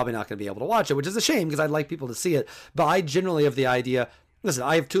 you're probably not going to be able to watch it, which is a shame because I'd like people to see it. But I generally have the idea. Listen,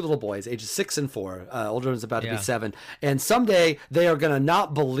 I have 2 little boys, ages 6 and 4. Older one's about to be 7. And someday they are going to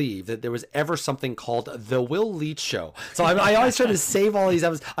not believe that there was ever something called The Will Leitch Show. So I always try to save all these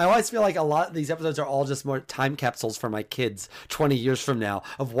episodes. I always feel like a lot of these episodes are all just more time capsules for my kids 20 years from now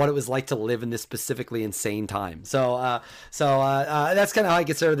of what it was like to live in this specifically insane time. So that's kind of how I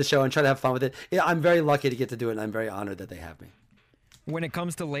get started the show and try to have fun with it. Yeah, I'm very lucky to get to do it, and I'm very honored that they have me. When it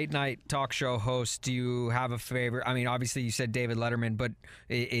comes to late night talk show hosts, do you have a favorite? I mean, obviously you said David Letterman, but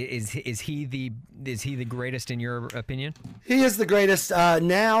is he the greatest in your opinion? He is the greatest.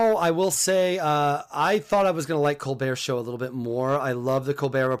 Now I will say I thought I was going to like Colbert's show a little bit more. I love the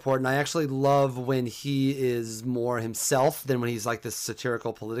Colbert Report, and I actually love when he is more himself than when he's like this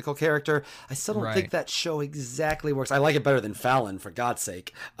satirical political character. I still don't think that show exactly works. I like it better than Fallon, for God's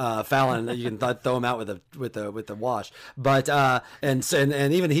sake. Fallon, you can throw him out with the wash, but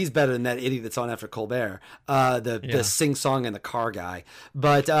and even he's better than that idiot that's on after Colbert, the sing song and the car guy.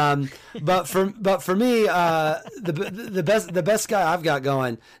 But for me, the best guy I've got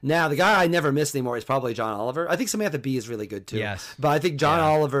going now, the guy I never miss anymore is probably John Oliver. I think Samantha Bee is really good too. Yes, but I think John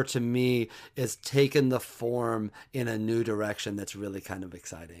Oliver to me is taken the form in a new direction that's really kind of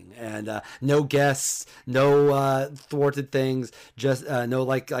exciting. And no guests, no thwarted things, just no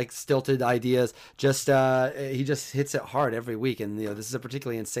like stilted ideas. Just he just hits it hard every week, and this is a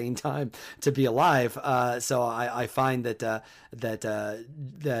particularly insane time to be alive. So I find that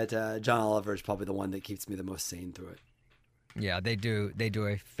John Oliver is probably the one that keeps me the most sane through it. Yeah, they do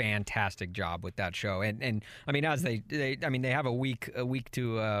a fantastic job with that show, and I mean they have a week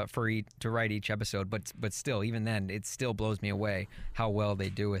to write each episode, but still, even then, it still blows me away how well they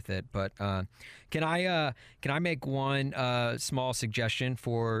do with it. But can I make one small suggestion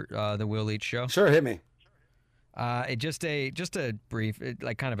for the Will Leitch Show? Sure, hit me. Just a brief,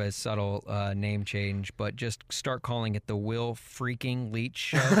 like kind of a subtle name change, but just start calling it the Will Freaking Leitch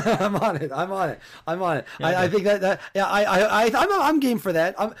Show. I'm on it. Yeah, I think I'm game for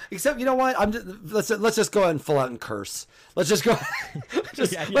that. Except you know what? Let's just go ahead and full out and curse. Let's just go.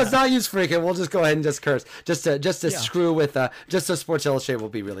 Let's not use freaking. We'll just go ahead and just curse. Just to screw with. Just so Sports Illustrated will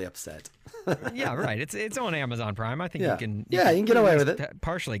be really upset. Yeah, right. It's on Amazon Prime. I think you can. You can get away with it.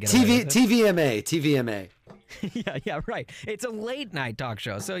 Partially get away with it. TVMA. Yeah, right. It's a late night talk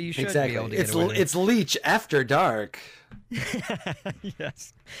show, so you should be able to get away with it. It's Leitch After Dark.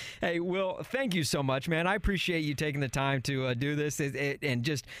 Yes. Hey, Will, thank you so much, man. I appreciate you taking the time to do this and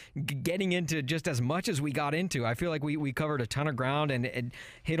just getting into just as much as we got into. I feel like we covered a ton of ground and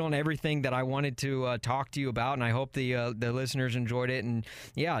hit on everything that I wanted to talk to you about, and I hope the listeners enjoyed it. And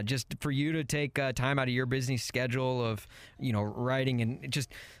yeah, just for you to take time out of your busy schedule of writing and just.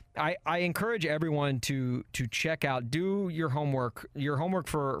 I encourage everyone to check out, do your homework. Your homework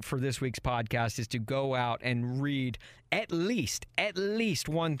for this week's podcast is to go out and read at least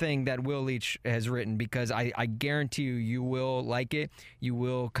one thing that Will Leitch has written, because I guarantee you will like it. You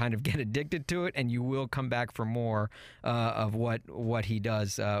will kind of get addicted to it, and you will come back for more of what he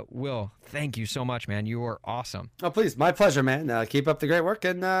does. Will, thank you so much, man. You are awesome. Oh, please. My pleasure, man. Keep up the great work,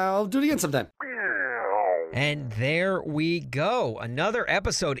 and I'll do it again sometime. And there we go. Another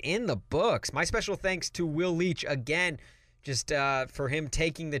episode in the books. My special thanks to Will Leitch again, just for him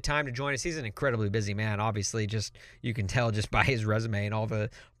taking the time to join us. He's an incredibly busy man, obviously. Just you can tell just by his resume and all the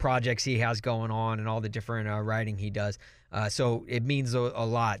projects he has going on and all the different writing he does. So it means a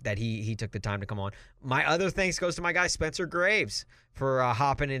lot that he took the time to come on. My other thanks goes to my guy Spencer Graves for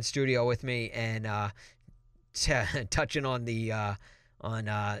hopping in studio with me and touching on the on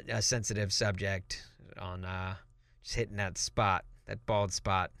a sensitive subject. On just hitting that spot, that bald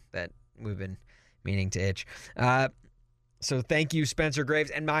spot that we've been meaning to itch. So thank you, Spencer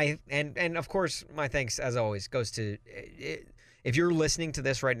Graves, and of course my thanks as always goes to if you're listening to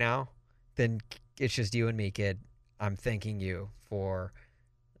this right now, then it's just you and me, kid. I'm thanking you for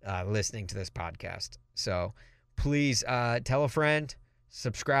listening to this podcast. So please tell a friend,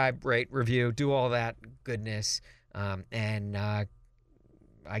 subscribe, rate, review, do all that goodness, and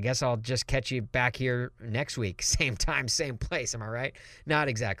I guess I'll just catch you back here next week. Same time, same place. Am I right? Not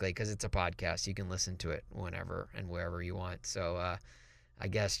exactly, because it's a podcast. You can listen to it whenever and wherever you want. So I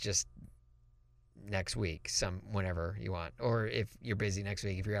guess just next week, whenever you want. Or if you're busy next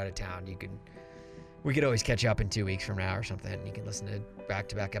week, if you're out of town, we could always catch up in 2 weeks from now or something. You can listen to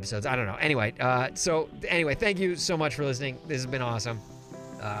back-to-back episodes. I don't know. Anyway, thank you so much for listening. This has been awesome.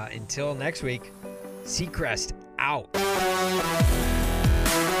 Until next week, Seacrest out.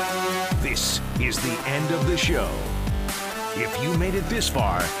 This is the end of the show. If you made it this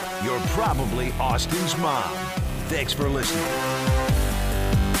far, you're probably Austin's mom. Thanks for listening.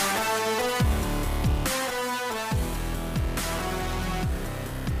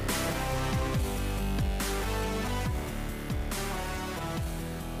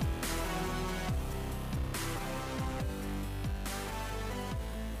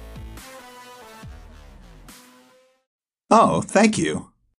 Oh, thank you.